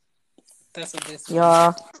 That's what this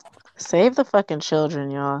y'all. Save the fucking children,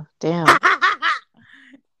 y'all. Damn.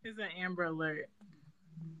 It's an Amber Alert.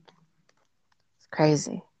 It's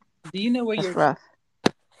crazy. Do you know where That's rough.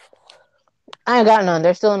 I ain't got none.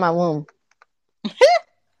 They're still in my womb.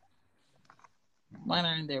 Mine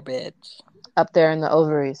are in their beds. Up there in the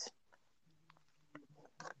ovaries.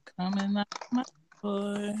 Coming up, my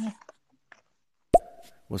boy.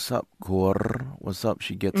 What's up, Cor? What's up?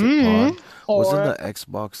 She gets it, Pod. Wasn't the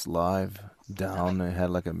Xbox Live down? It had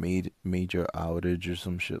like a major outage or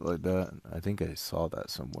some shit like that. I think I saw that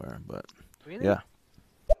somewhere, but really? Yeah.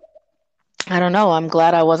 I don't know. I'm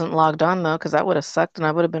glad I wasn't logged on though, because that would have sucked and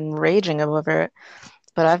I would have been raging over it.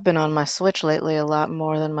 But I've been on my Switch lately a lot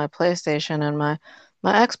more than my PlayStation, and my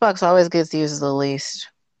Xbox always gets used the least.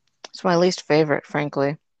 It's my least favorite,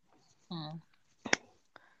 frankly.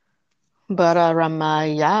 But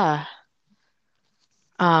Ramaya,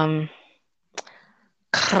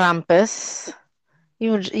 Krampus,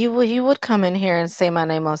 you would come in here and say my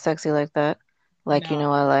name all sexy like that, like no. You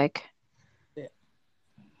know I like. Yeah.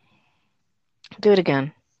 Do it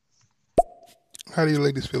again. How do you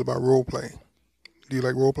ladies feel about role playing? Do you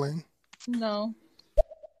like role playing? No.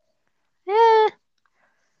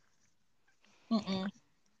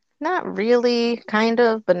 Not really, kind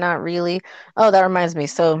of, but not really. Oh, that reminds me.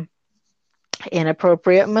 So,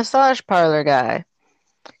 inappropriate massage parlor guy,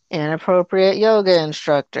 inappropriate yoga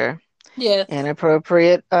instructor. Yes.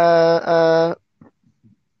 Inappropriate handyman?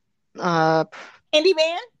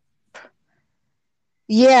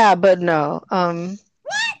 Yeah, but no. What?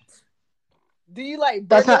 Do you like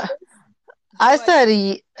burglars? I said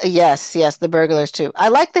yes, the burglars too. I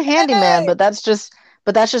like the handyman, but that's just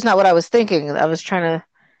not what I was thinking. I was trying to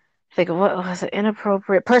think of what was it?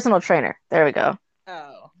 Inappropriate personal trainer. There we go.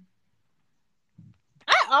 Oh.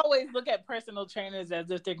 I always look at personal trainers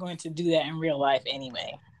as if they're going to do that in real life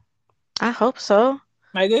anyway. I hope so.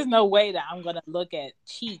 Like, there's no way that I'm going to look at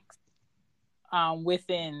cheeks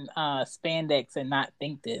within spandex and not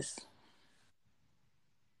think this.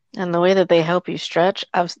 And the way that they help you stretch,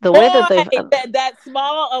 the way that they've that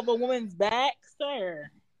small of a woman's back,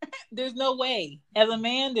 sir. There's no way. As a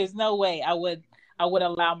man, there's no way I would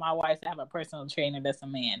allow my wife to have a personal trainer that's a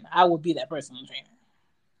man. I would be that personal trainer.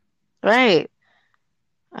 Right.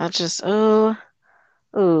 I just so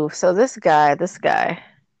this guy,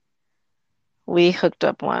 we hooked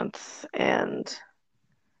up once, and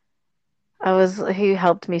he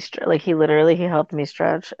helped me he helped me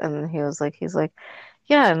stretch, and he's like,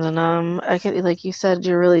 yeah, and then I could, like you said,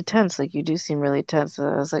 you're really tense, like you do seem really tense. And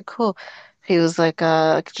I was like, cool. He was like,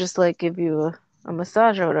 I could just like give you a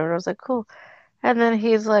massage or whatever. I was like, cool. And then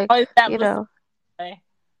he's like, you know,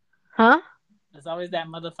 huh? There's always that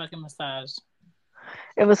motherfucking massage.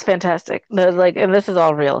 It was fantastic. And this is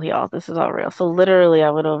all real, y'all. This is all real. So literally, I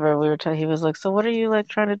went over. He was like, so what are you like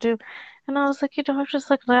trying to do? And I was like, I'm just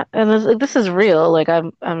like that. And this is real. Like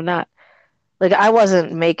I'm not. Like I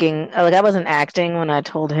wasn't acting when I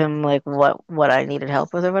told him like what I needed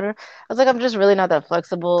help with or whatever. I was like, I'm just really not that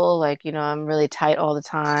flexible. Like, you know, I'm really tight all the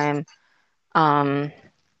time. I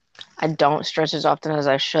don't stretch as often as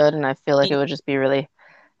I should, and I feel like it would just be really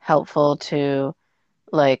helpful to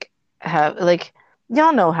like have like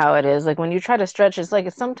y'all know how it is. Like when you try to stretch, it's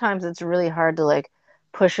like sometimes it's really hard to like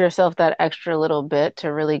push yourself that extra little bit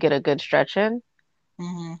to really get a good stretch in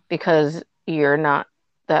because you're not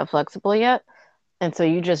that flexible yet. And so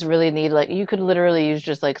you just really need like you could literally use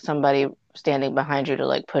just like somebody standing behind you to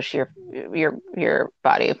like push your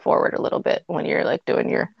body forward a little bit when you're like doing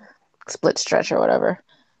your split stretch or whatever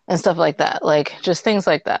and stuff like that. Like just things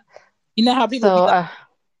like that. You know how people be like,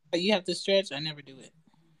 you have to stretch? I never do it.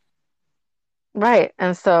 Right.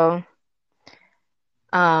 And so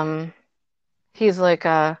he's like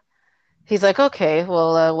okay,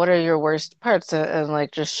 well what are your worst parts, and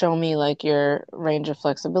like just show me like your range of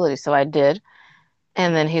flexibility. So I did.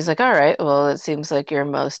 And then he's like, all right, well, it seems like you're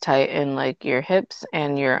most tight in like your hips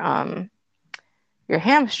and your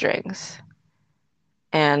hamstrings.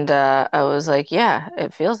 And I was like, yeah,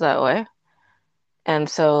 it feels that way. And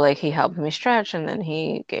so like he helped me stretch, and then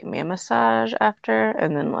he gave me a massage after,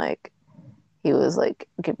 and then like he was like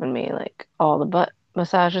giving me like all the butt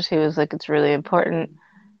massages. He was like, it's really important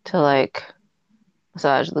to like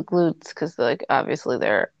massage the glutes because like obviously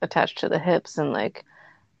they're attached to the hips, and like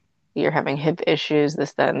you're having hip issues,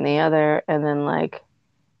 this, that, and the other. And then like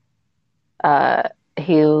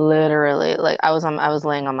he literally like I was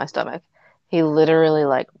laying on my stomach. He literally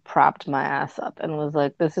like propped my ass up and was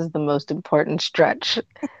like, this is the most important stretch.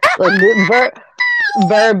 Like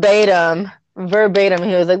verbatim, he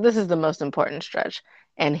was like, this is the most important stretch.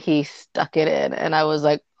 And he stuck it in. And I was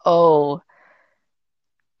like, oh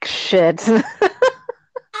shit.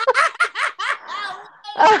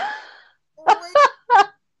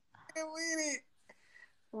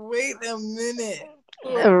 Wait a minute.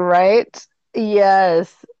 Right?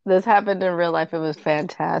 Yes. This happened in real life. It was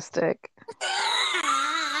fantastic.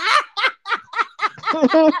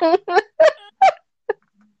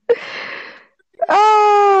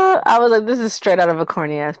 Oh, I was like, this is straight out of a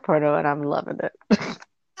corny ass porno, and I'm loving it.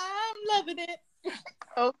 I'm loving it.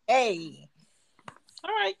 Okay.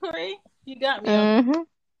 All right, Corey. You got me. Mm-hmm.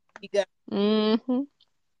 You got me. Mm-hmm.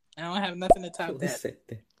 I don't have nothing to top that.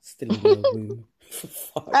 Still in your room.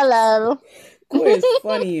 Hello. Corey is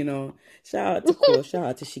funny, you know. Shout out to Cor. Shout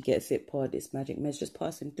out to She Gets It Pod. It's Magic Mez just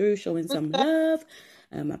passing through, showing some love.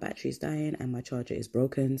 My battery's dying and my charger is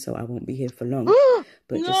broken, so I won't be here for long.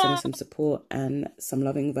 But just sending some support and some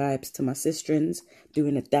loving vibes to my sistrins,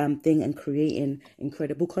 doing a damn thing and creating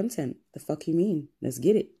incredible content. The fuck you mean? Let's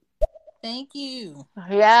get it. Thank you.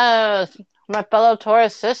 Yes. My fellow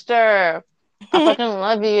Taurus sister. I fucking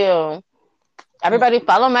love you. Everybody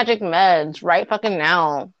follow Magic Meds right fucking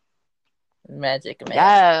now. Magic Meds.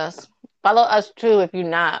 Yes. Follow us too if you're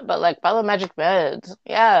not, but like follow Magic Meds.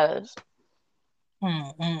 Yes.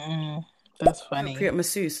 That's funny. Inappropriate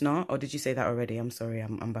masseuse, no? Or did you say that already? I'm sorry,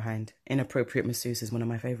 I'm behind. Inappropriate masseuse is one of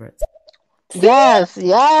my favorites. Yes.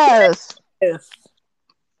 Yes.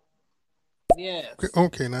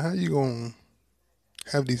 Okay, now how you gonna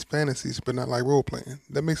have these fantasies but not like role playing?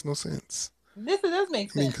 That makes no sense. This does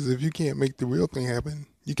make sense. I mean, because if you can't make the real thing happen,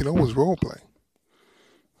 you can always role play.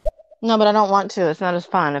 No, but I don't want to. It's not as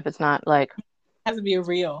fun if it's not like. It has to be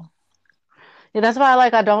real. Yeah, that's why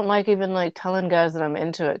I don't like even like telling guys that I'm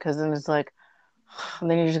into it, because then it's like,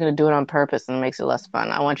 then you're just gonna do it on purpose and it makes it less fun.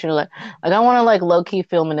 I want you to like I want to like low key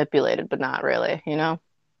feel manipulated, but not really, you know?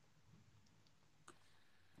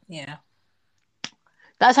 Yeah.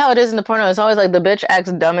 That's how it is in the porno. It's always like the bitch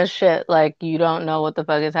acts dumb as shit, like you don't know what the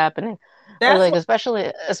fuck is happening. Or like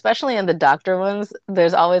especially in the doctor ones,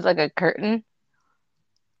 there's always like a curtain.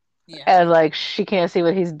 Yeah. And like she can't see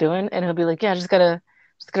what he's doing, and he'll be like, yeah, just gotta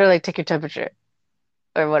like take your temperature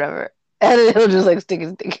or whatever. And then he'll just like stick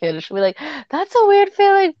his dick in, and she'll be like, that's a weird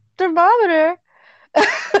feeling thermometer. And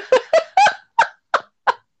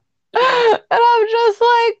I'm just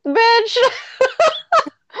like, bitch.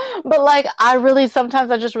 But like sometimes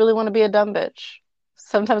I just really want to be a dumb bitch.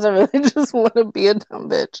 Sometimes I really just want to be a dumb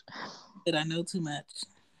bitch. Did I know too much?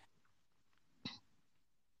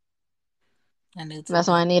 That's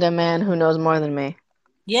why I need a man who knows more than me.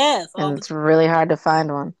 Yes. And it's really hard to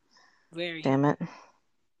find one. Very. Damn it.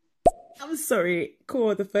 I'm sorry,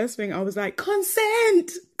 Cor. The first thing I was like,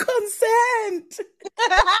 consent.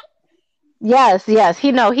 Yes. He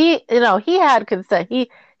had consent.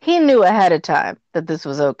 He knew ahead of time that this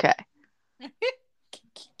was okay.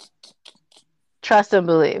 Trust and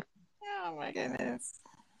believe. Oh my goodness.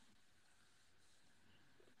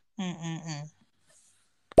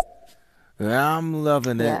 I'm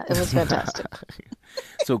loving it. Yeah, it was fantastic.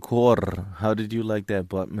 So, Cor, how did you like that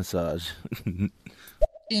butt massage?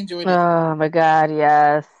 Enjoyed it. Oh my God,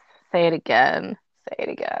 yes. Say it again.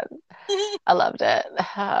 I loved it.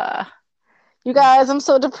 You guys, I'm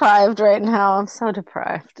so deprived right now. I'm so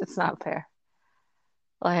deprived. It's not fair.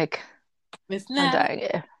 Like, it's not. I'm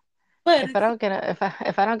dying. But if I don't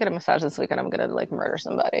get a massage this weekend, I'm gonna like murder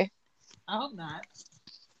somebody. I hope not.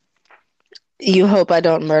 You hope I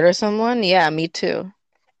don't murder someone? Yeah, me too.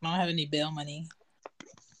 I don't have any bail money.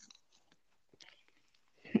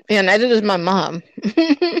 Yeah, neither does my mom.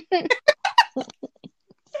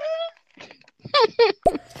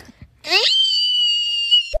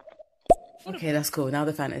 Okay, that's cool. Now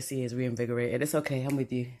the fantasy is reinvigorated. It's okay. I'm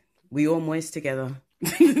with you. We all moist together.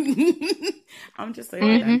 I'm just so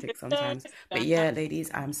pedantic sometimes. But yeah,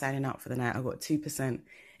 ladies, I'm signing out for the night. I got 2%.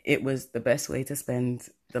 It was the best way to spend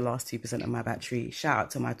the last 2% of my battery. Shout out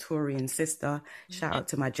to my Taurian sister. Shout out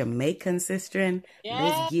to my Jamaican sister.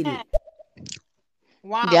 Let's get it.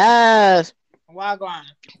 Wow. Yes. Wagwan.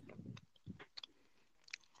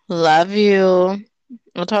 Love you.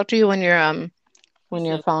 I'll talk to you when your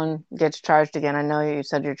phone gets charged again. I know you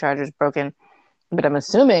said your charger's broken, but I'm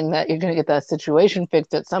assuming that you're gonna get that situation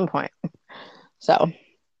fixed at some point. So,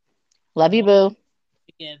 love you, boo.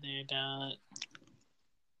 Together, dog.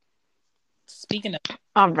 Speaking of,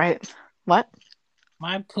 all right, what?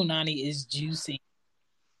 My punani is juicing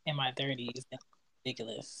in my 30s. That's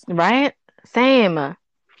ridiculous, right? Same.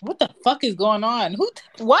 What the fuck is going on?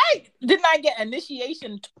 Why didn't I get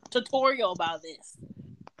initiation tutorial about this?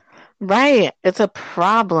 Right, it's a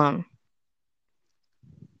problem.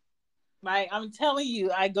 Like, I'm telling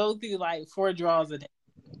you, I go through like 4 draws a day.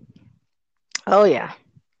 Oh yeah,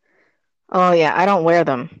 I don't wear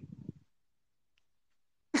them.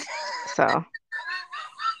 So.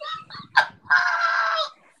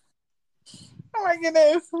 Oh my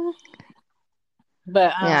goodness.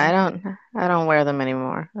 But yeah, I don't wear them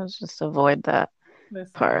anymore. Let's just avoid that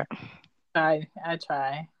part. I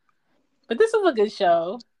try. But this was a good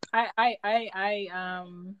show. I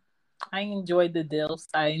enjoyed the dilfs.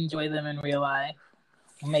 I enjoy them in real life.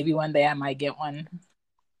 Maybe one day I might get one.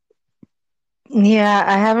 Yeah,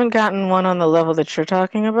 I haven't gotten one on the level that you're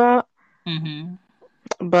talking about. Mm-hmm.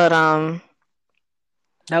 But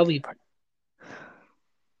that'll be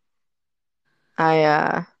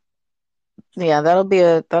yeah, that'll be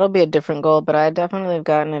a different goal, but I definitely have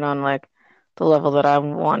gotten it on like the level that I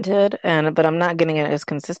wanted, but I'm not getting it as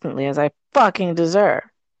consistently as I fucking deserve.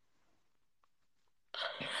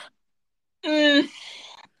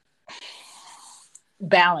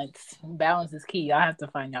 Balance is key. I have to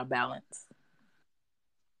find out balance.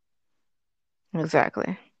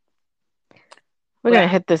 Exactly. We're gonna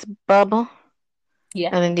hit this bubble. Yeah.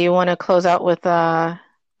 And then do you want to close out with our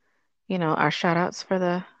shout outs for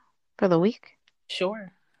the week?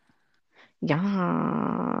 Sure.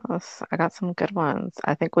 Yes. I got some good ones.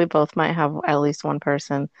 I think we both might have at least one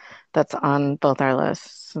person that's on both our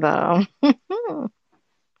lists, though.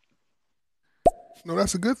 No,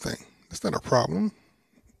 that's a good thing. That's not a problem.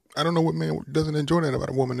 I don't know what man doesn't enjoy that about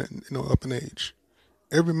a woman that, up in age.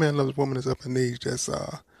 Every man loves a woman that's up in age that's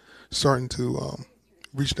starting to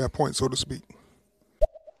reach that point, so to speak.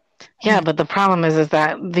 Yeah, but the problem is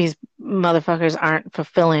that these motherfuckers aren't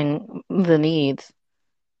fulfilling the needs.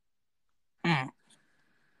 So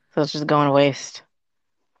it's just going to waste.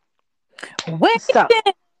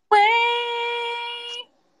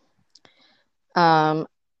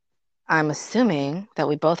 I'm assuming that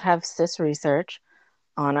we both have cis research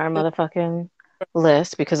on our motherfucking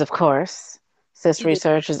list because, of course, cis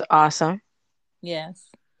research is awesome. Yes.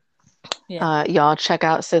 Yeah. Y'all check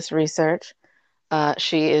out cis research.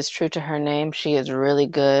 She is true to her name. She is really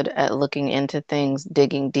good at looking into things,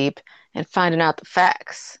 digging deep, and finding out the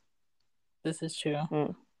facts. This is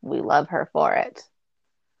true. We love her for it.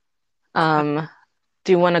 Do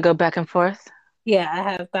you want to go back and forth? Yeah, I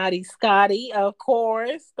have Thotty Scotty, of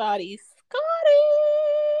course. Thotty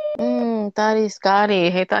Scotty. Thotty Scotty.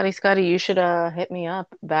 Hey, Thotty Scotty, you should hit me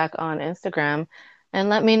up back on Instagram and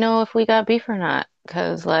let me know if we got beef or not.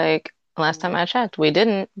 Because, last time I checked, we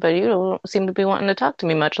didn't, but you don't seem to be wanting to talk to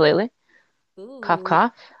me much lately. Ooh. Cough,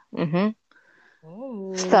 cough.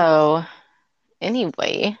 So,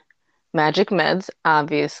 anyway, Magic Meds,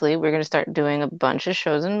 obviously. We're going to start doing a bunch of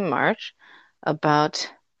shows in March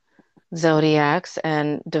about zodiacs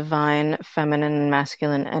and divine feminine and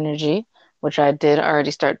masculine energy, which I did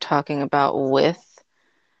already start talking about with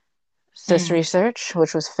cis research,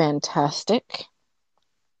 which was fantastic.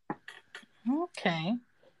 Okay.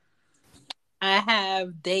 I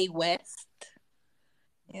have Day West.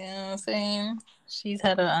 You know what I'm saying? She's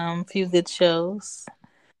had a few good shows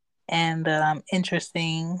and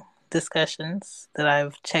interesting discussions that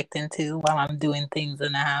I've checked into while I'm doing things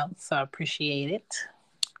in the house. So I appreciate it.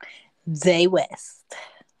 Day West.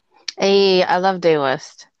 Hey, I love Day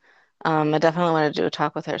West. I definitely want to do a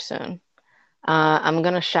talk with her soon. I'm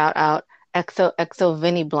going to shout out Exo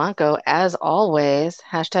Vinny Blanco, as always.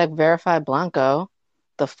 # verify Blanco.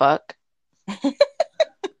 The fuck?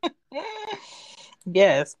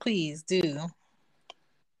 Yes, please do.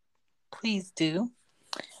 Please do.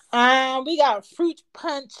 We got Fruit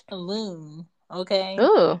Punch Loon. Okay.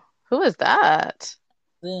 Ooh, who is that?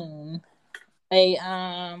 Loon.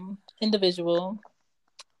 A individual.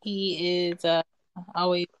 He is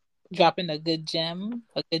always dropping a good gem,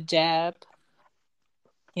 a good jab.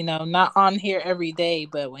 You know, not on here every day,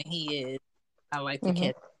 but when he is, I like to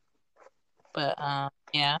catch. But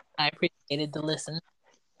yeah, I appreciated the listen.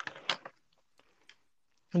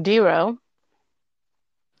 Dero,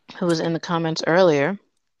 who was in the comments earlier,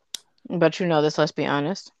 but you know this, let's be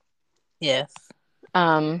honest. Yes.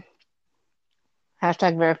 Hashtag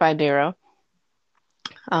verified Dero.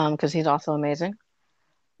 Because he's also amazing.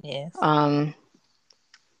 Yes.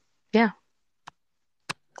 Yeah.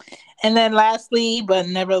 And then lastly, but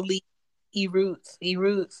never least, E-Roots.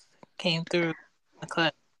 E-Roots came through the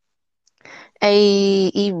club.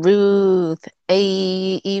 E-Ruth.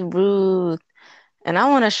 E-Ruth. And I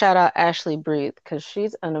want to shout out Ashley Breathe because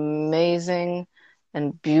she's an amazing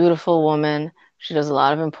and beautiful woman. She does a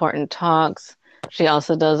lot of important talks. She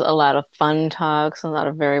also does a lot of fun talks, a lot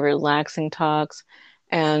of very relaxing talks.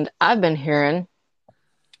 And I've been hearing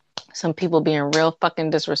some people being real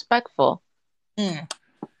fucking disrespectful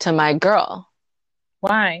to my girl.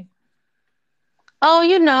 Why? Oh,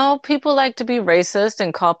 you know, people like to be racist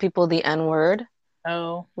and call people the N-word.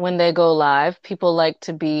 Oh. When they go live, people like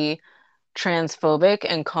to be transphobic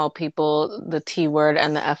and call people the T word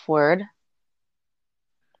and the F word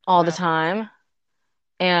all the time.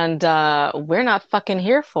 And we're not fucking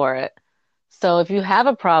here for it. So if you have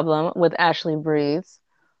a problem with Ashley Breathes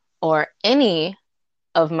or any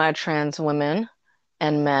of my trans women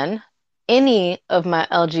and men, any of my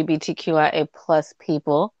LGBTQIA plus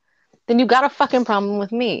people, then you got a fucking problem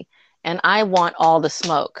with me. And I want all the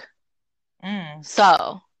smoke.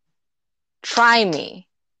 So try me.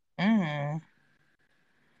 And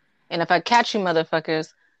if I catch you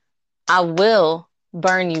motherfuckers, I will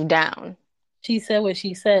burn you down. She said what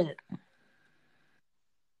she said.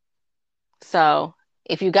 So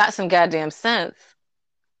if you got some goddamn sense,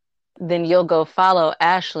 then you'll go follow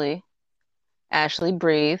Ashley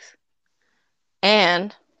Breathe,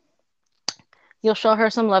 and you'll show her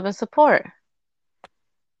some love and support.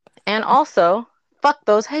 And also, fuck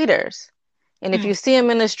those haters. And if you see them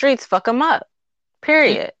in the streets, fuck them up.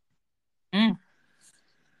 Period.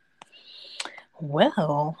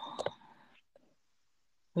 Well,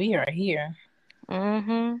 we are here.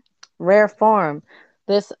 Rare form.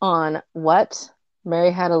 This on what?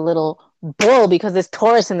 Mary had a little bull because there's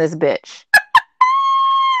Taurus in this bitch.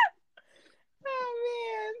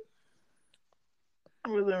 Oh man. I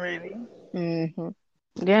wasn't ready.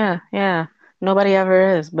 Yeah. Nobody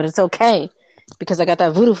ever is, but it's okay because I got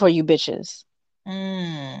that voodoo for you bitches.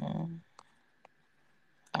 All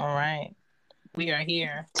right. We are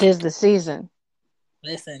here. 'Tis the season.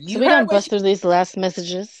 Listen, so we gonna bust through these last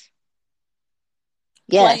messages.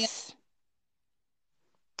 Yes.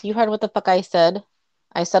 You heard what the fuck I said.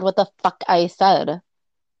 I said what the fuck I said.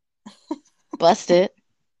 Bust it.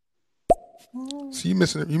 So you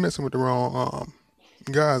messing with the wrong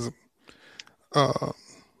guys.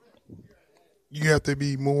 You have to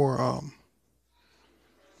be more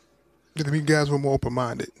you have to be guys who are more open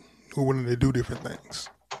minded, who are willing to do different things.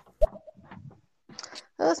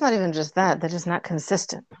 Well, it's not even just that. They're just not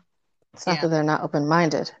consistent. It's not that they're not open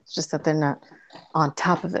minded. It's just that they're not on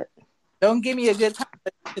top of it. Don't give me a good time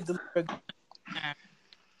to deliver.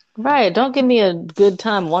 Right. Don't give me a good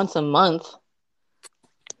time once a month.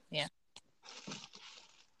 Yeah.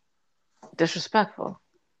 Disrespectful.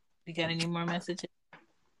 You got any more messages?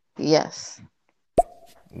 Yes.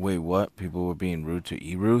 Wait, what? People were being rude to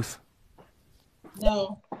E-Ruth?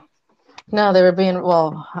 No, they were being,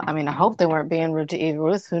 well, I mean, I hope they weren't being rude to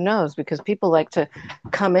E-Ruth. Who knows? Because people like to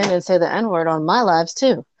come in and say the N-word on my lives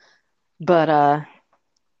too. But,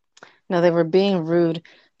 no, they were being rude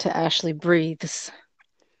to Ashley Breathes.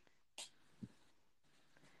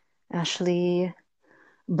 Ashley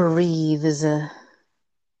Breathes.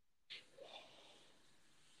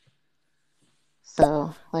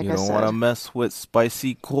 So, like you I don't said, want to mess with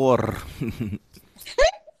Spicy Core.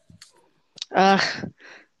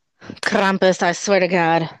 Krampus, I swear to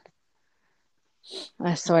God.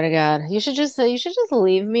 You should just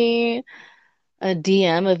leave me a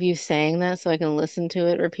DM of you saying that so I can listen to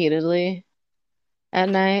it repeatedly at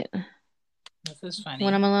night. This is funny.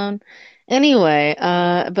 When I'm alone. Anyway,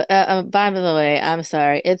 but by the way, I'm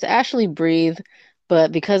sorry. It's Ashley Breathe,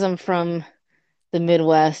 but because I'm from the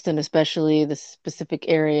Midwest and especially the specific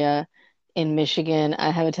area in Michigan,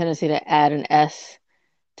 I have a tendency to add an S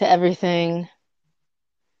to everything.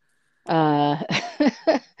 So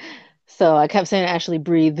So I kept saying Ashley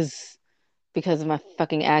breathes because of my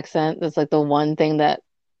fucking accent. That's like the one thing that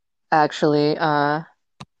actually that's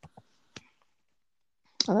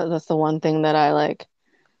the one thing that I like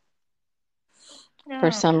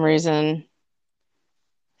for some reason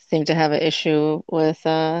seem to have an issue with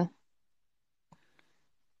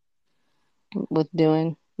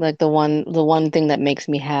doing. Like the one thing that makes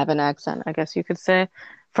me have an accent, I guess you could say,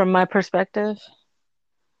 from my perspective,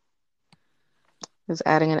 is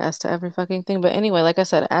adding an S to every fucking thing. But anyway, like I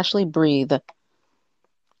said, Ashley breathe.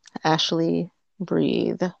 Ashley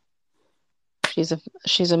breathe.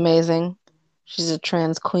 She's amazing. She's a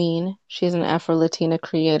trans queen. She's an Afro-Latina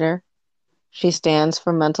creator. She stands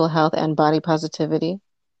for mental health and body positivity.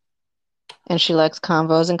 And she likes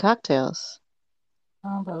convos and cocktails.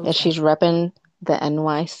 And she's repping the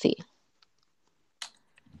NYC.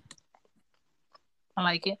 I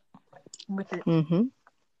like it. With it. Mm-hmm.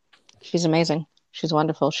 She's amazing. She's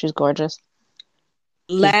wonderful. She's gorgeous.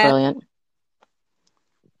 She's brilliant.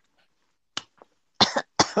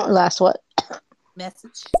 Last what?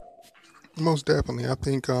 Message. Most definitely. I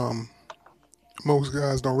think most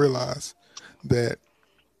guys don't realize that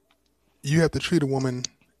you have to treat a woman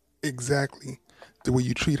exactly the way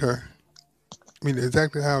you treat her. I mean,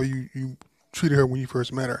 exactly how you treated her when you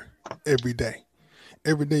first met her every day.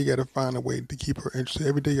 Every day you got to find a way to keep her interested.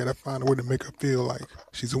 Every day you got to find a way to make her feel like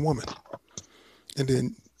she's a woman. And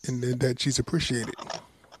then that she's appreciated.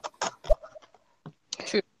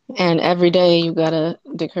 And every day you gotta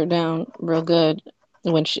dick her down real good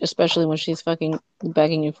especially when she's fucking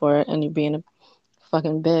begging you for it and you're being a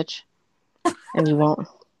fucking bitch and you won't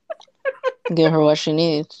give her what she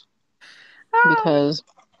needs because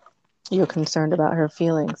you're concerned about her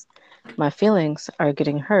feelings. My feelings are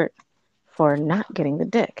getting hurt for not getting the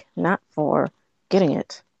dick, not for getting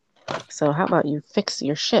it. So how about you fix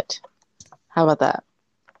your shit? How about that?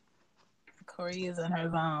 Corey is in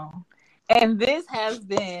her zone. And this has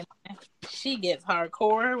been She Gets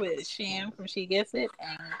Hardcore with Shan from She Gets It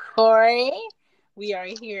and Corey. We are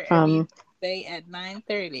here every day at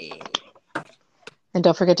 9:30. And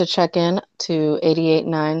don't forget to check in to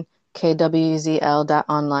 889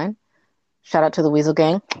 kwzl.online. Shout out to the Weasel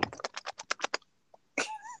Gang.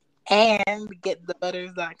 And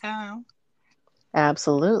getthebutters.com.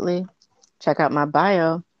 Absolutely. Check out my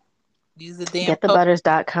bio. Use the damn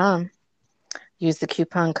getthebutters.com. Use the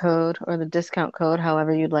coupon code or the discount code,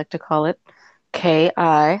 however you'd like to call it,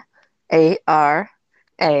 KIARA,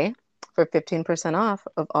 for 15% off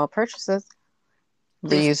of all purchases.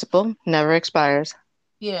 Reusable, never expires.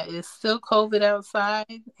 Yeah, it's still COVID outside,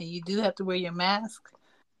 and you do have to wear your mask.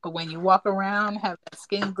 But when you walk around, have that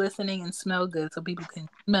skin glistening and smell good so people can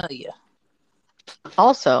smell you.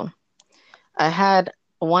 Also, I had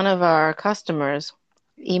one of our customers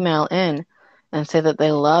email in and say that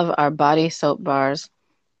they love our body soap bars,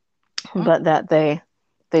 but that they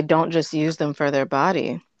don't just use them for their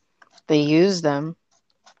body. They use them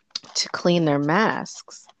to clean their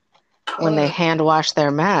masks when they hand wash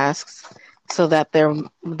their masks so that their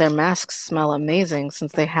masks smell amazing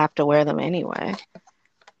since they have to wear them anyway.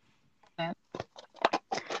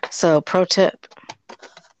 So, pro tip.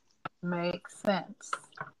 Makes sense.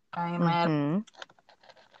 I am mad.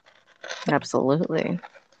 Absolutely.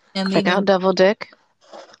 And check out Devil Dick.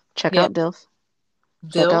 Check out Dilf.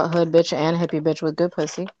 Check out Hood Bitch and Hippie Bitch with Good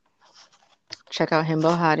Pussy. Check out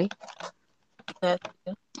Himbo Hottie.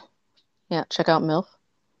 Yeah, check out MILF.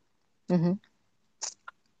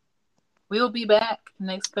 We'll be back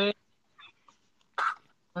next Thursday.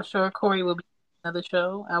 I'm sure Corey will be doing another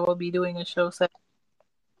show. I will be doing a show set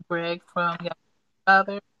with Greg from Young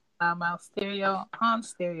Father, Mouth Stereo on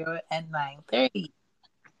Stereo at 9:30.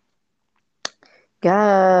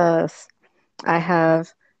 Yes. I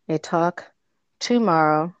have a talk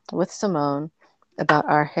tomorrow with Simone about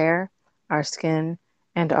our hair, our skin,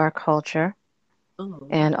 and our culture. Ooh.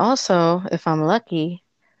 And also, if I'm lucky,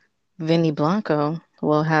 Vinny Blanco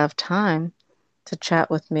will have time to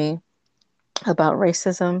chat with me about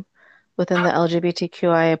racism within the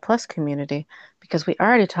LGBTQIA plus community, because we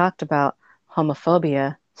already talked about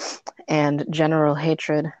homophobia and general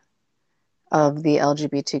hatred of the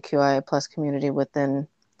LGBTQIA plus community within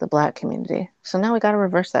the Black community. So now we got to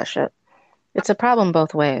reverse that shit. It's a problem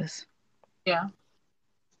both ways. Yeah.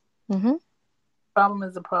 Problem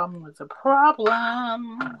is a problem is a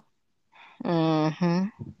problem.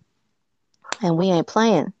 And we ain't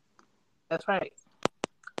playing. That's right.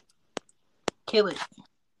 Kill it.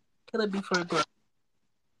 Kill it before it grows.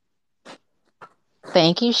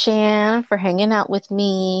 Thank you, Shan, for hanging out with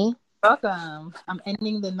me. Welcome. I'm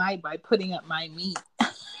ending the night by putting up my meat.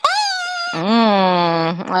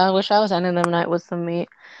 I wish I was ending the night with some meat.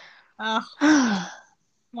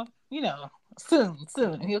 Well, you know, soon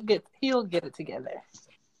he'll get it together.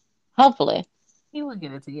 Hopefully. He will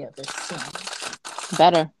get it together soon.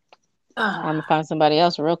 Better. I'm gonna find somebody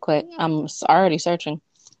else real quick. I'm already searching.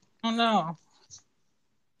 Oh no.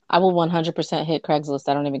 I will 100% hit Craigslist.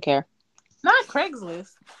 I don't even care. Not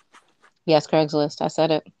Craigslist. Yes, Craigslist. I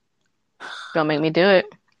said it. Don't make me do it.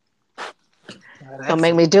 Don't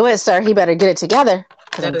make me do it, sir. He better get it together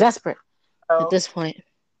because I'm desperate at this point.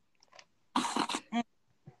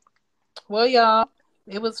 Well, y'all,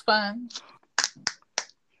 it was fun.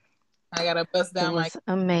 I gotta bust down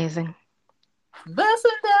amazing.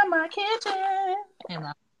 Busting down my kitchen, and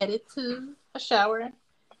I'm headed to a shower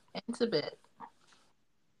and to bed.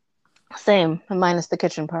 Same, minus the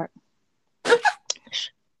kitchen part.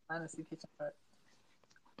 Minus the kitchen part.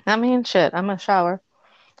 I mean, shit. I'm gonna shower,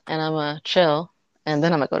 and I'm gonna chill, and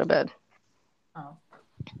then I'm gonna go to bed. Oh.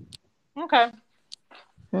 Okay.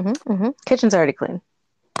 Kitchen's already clean.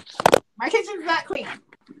 My kitchen's not clean.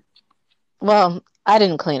 Well, I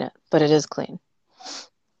didn't clean it, but it is clean.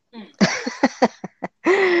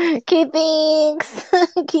 Key, thanks.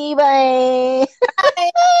 Key, bye.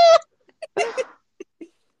 Bye.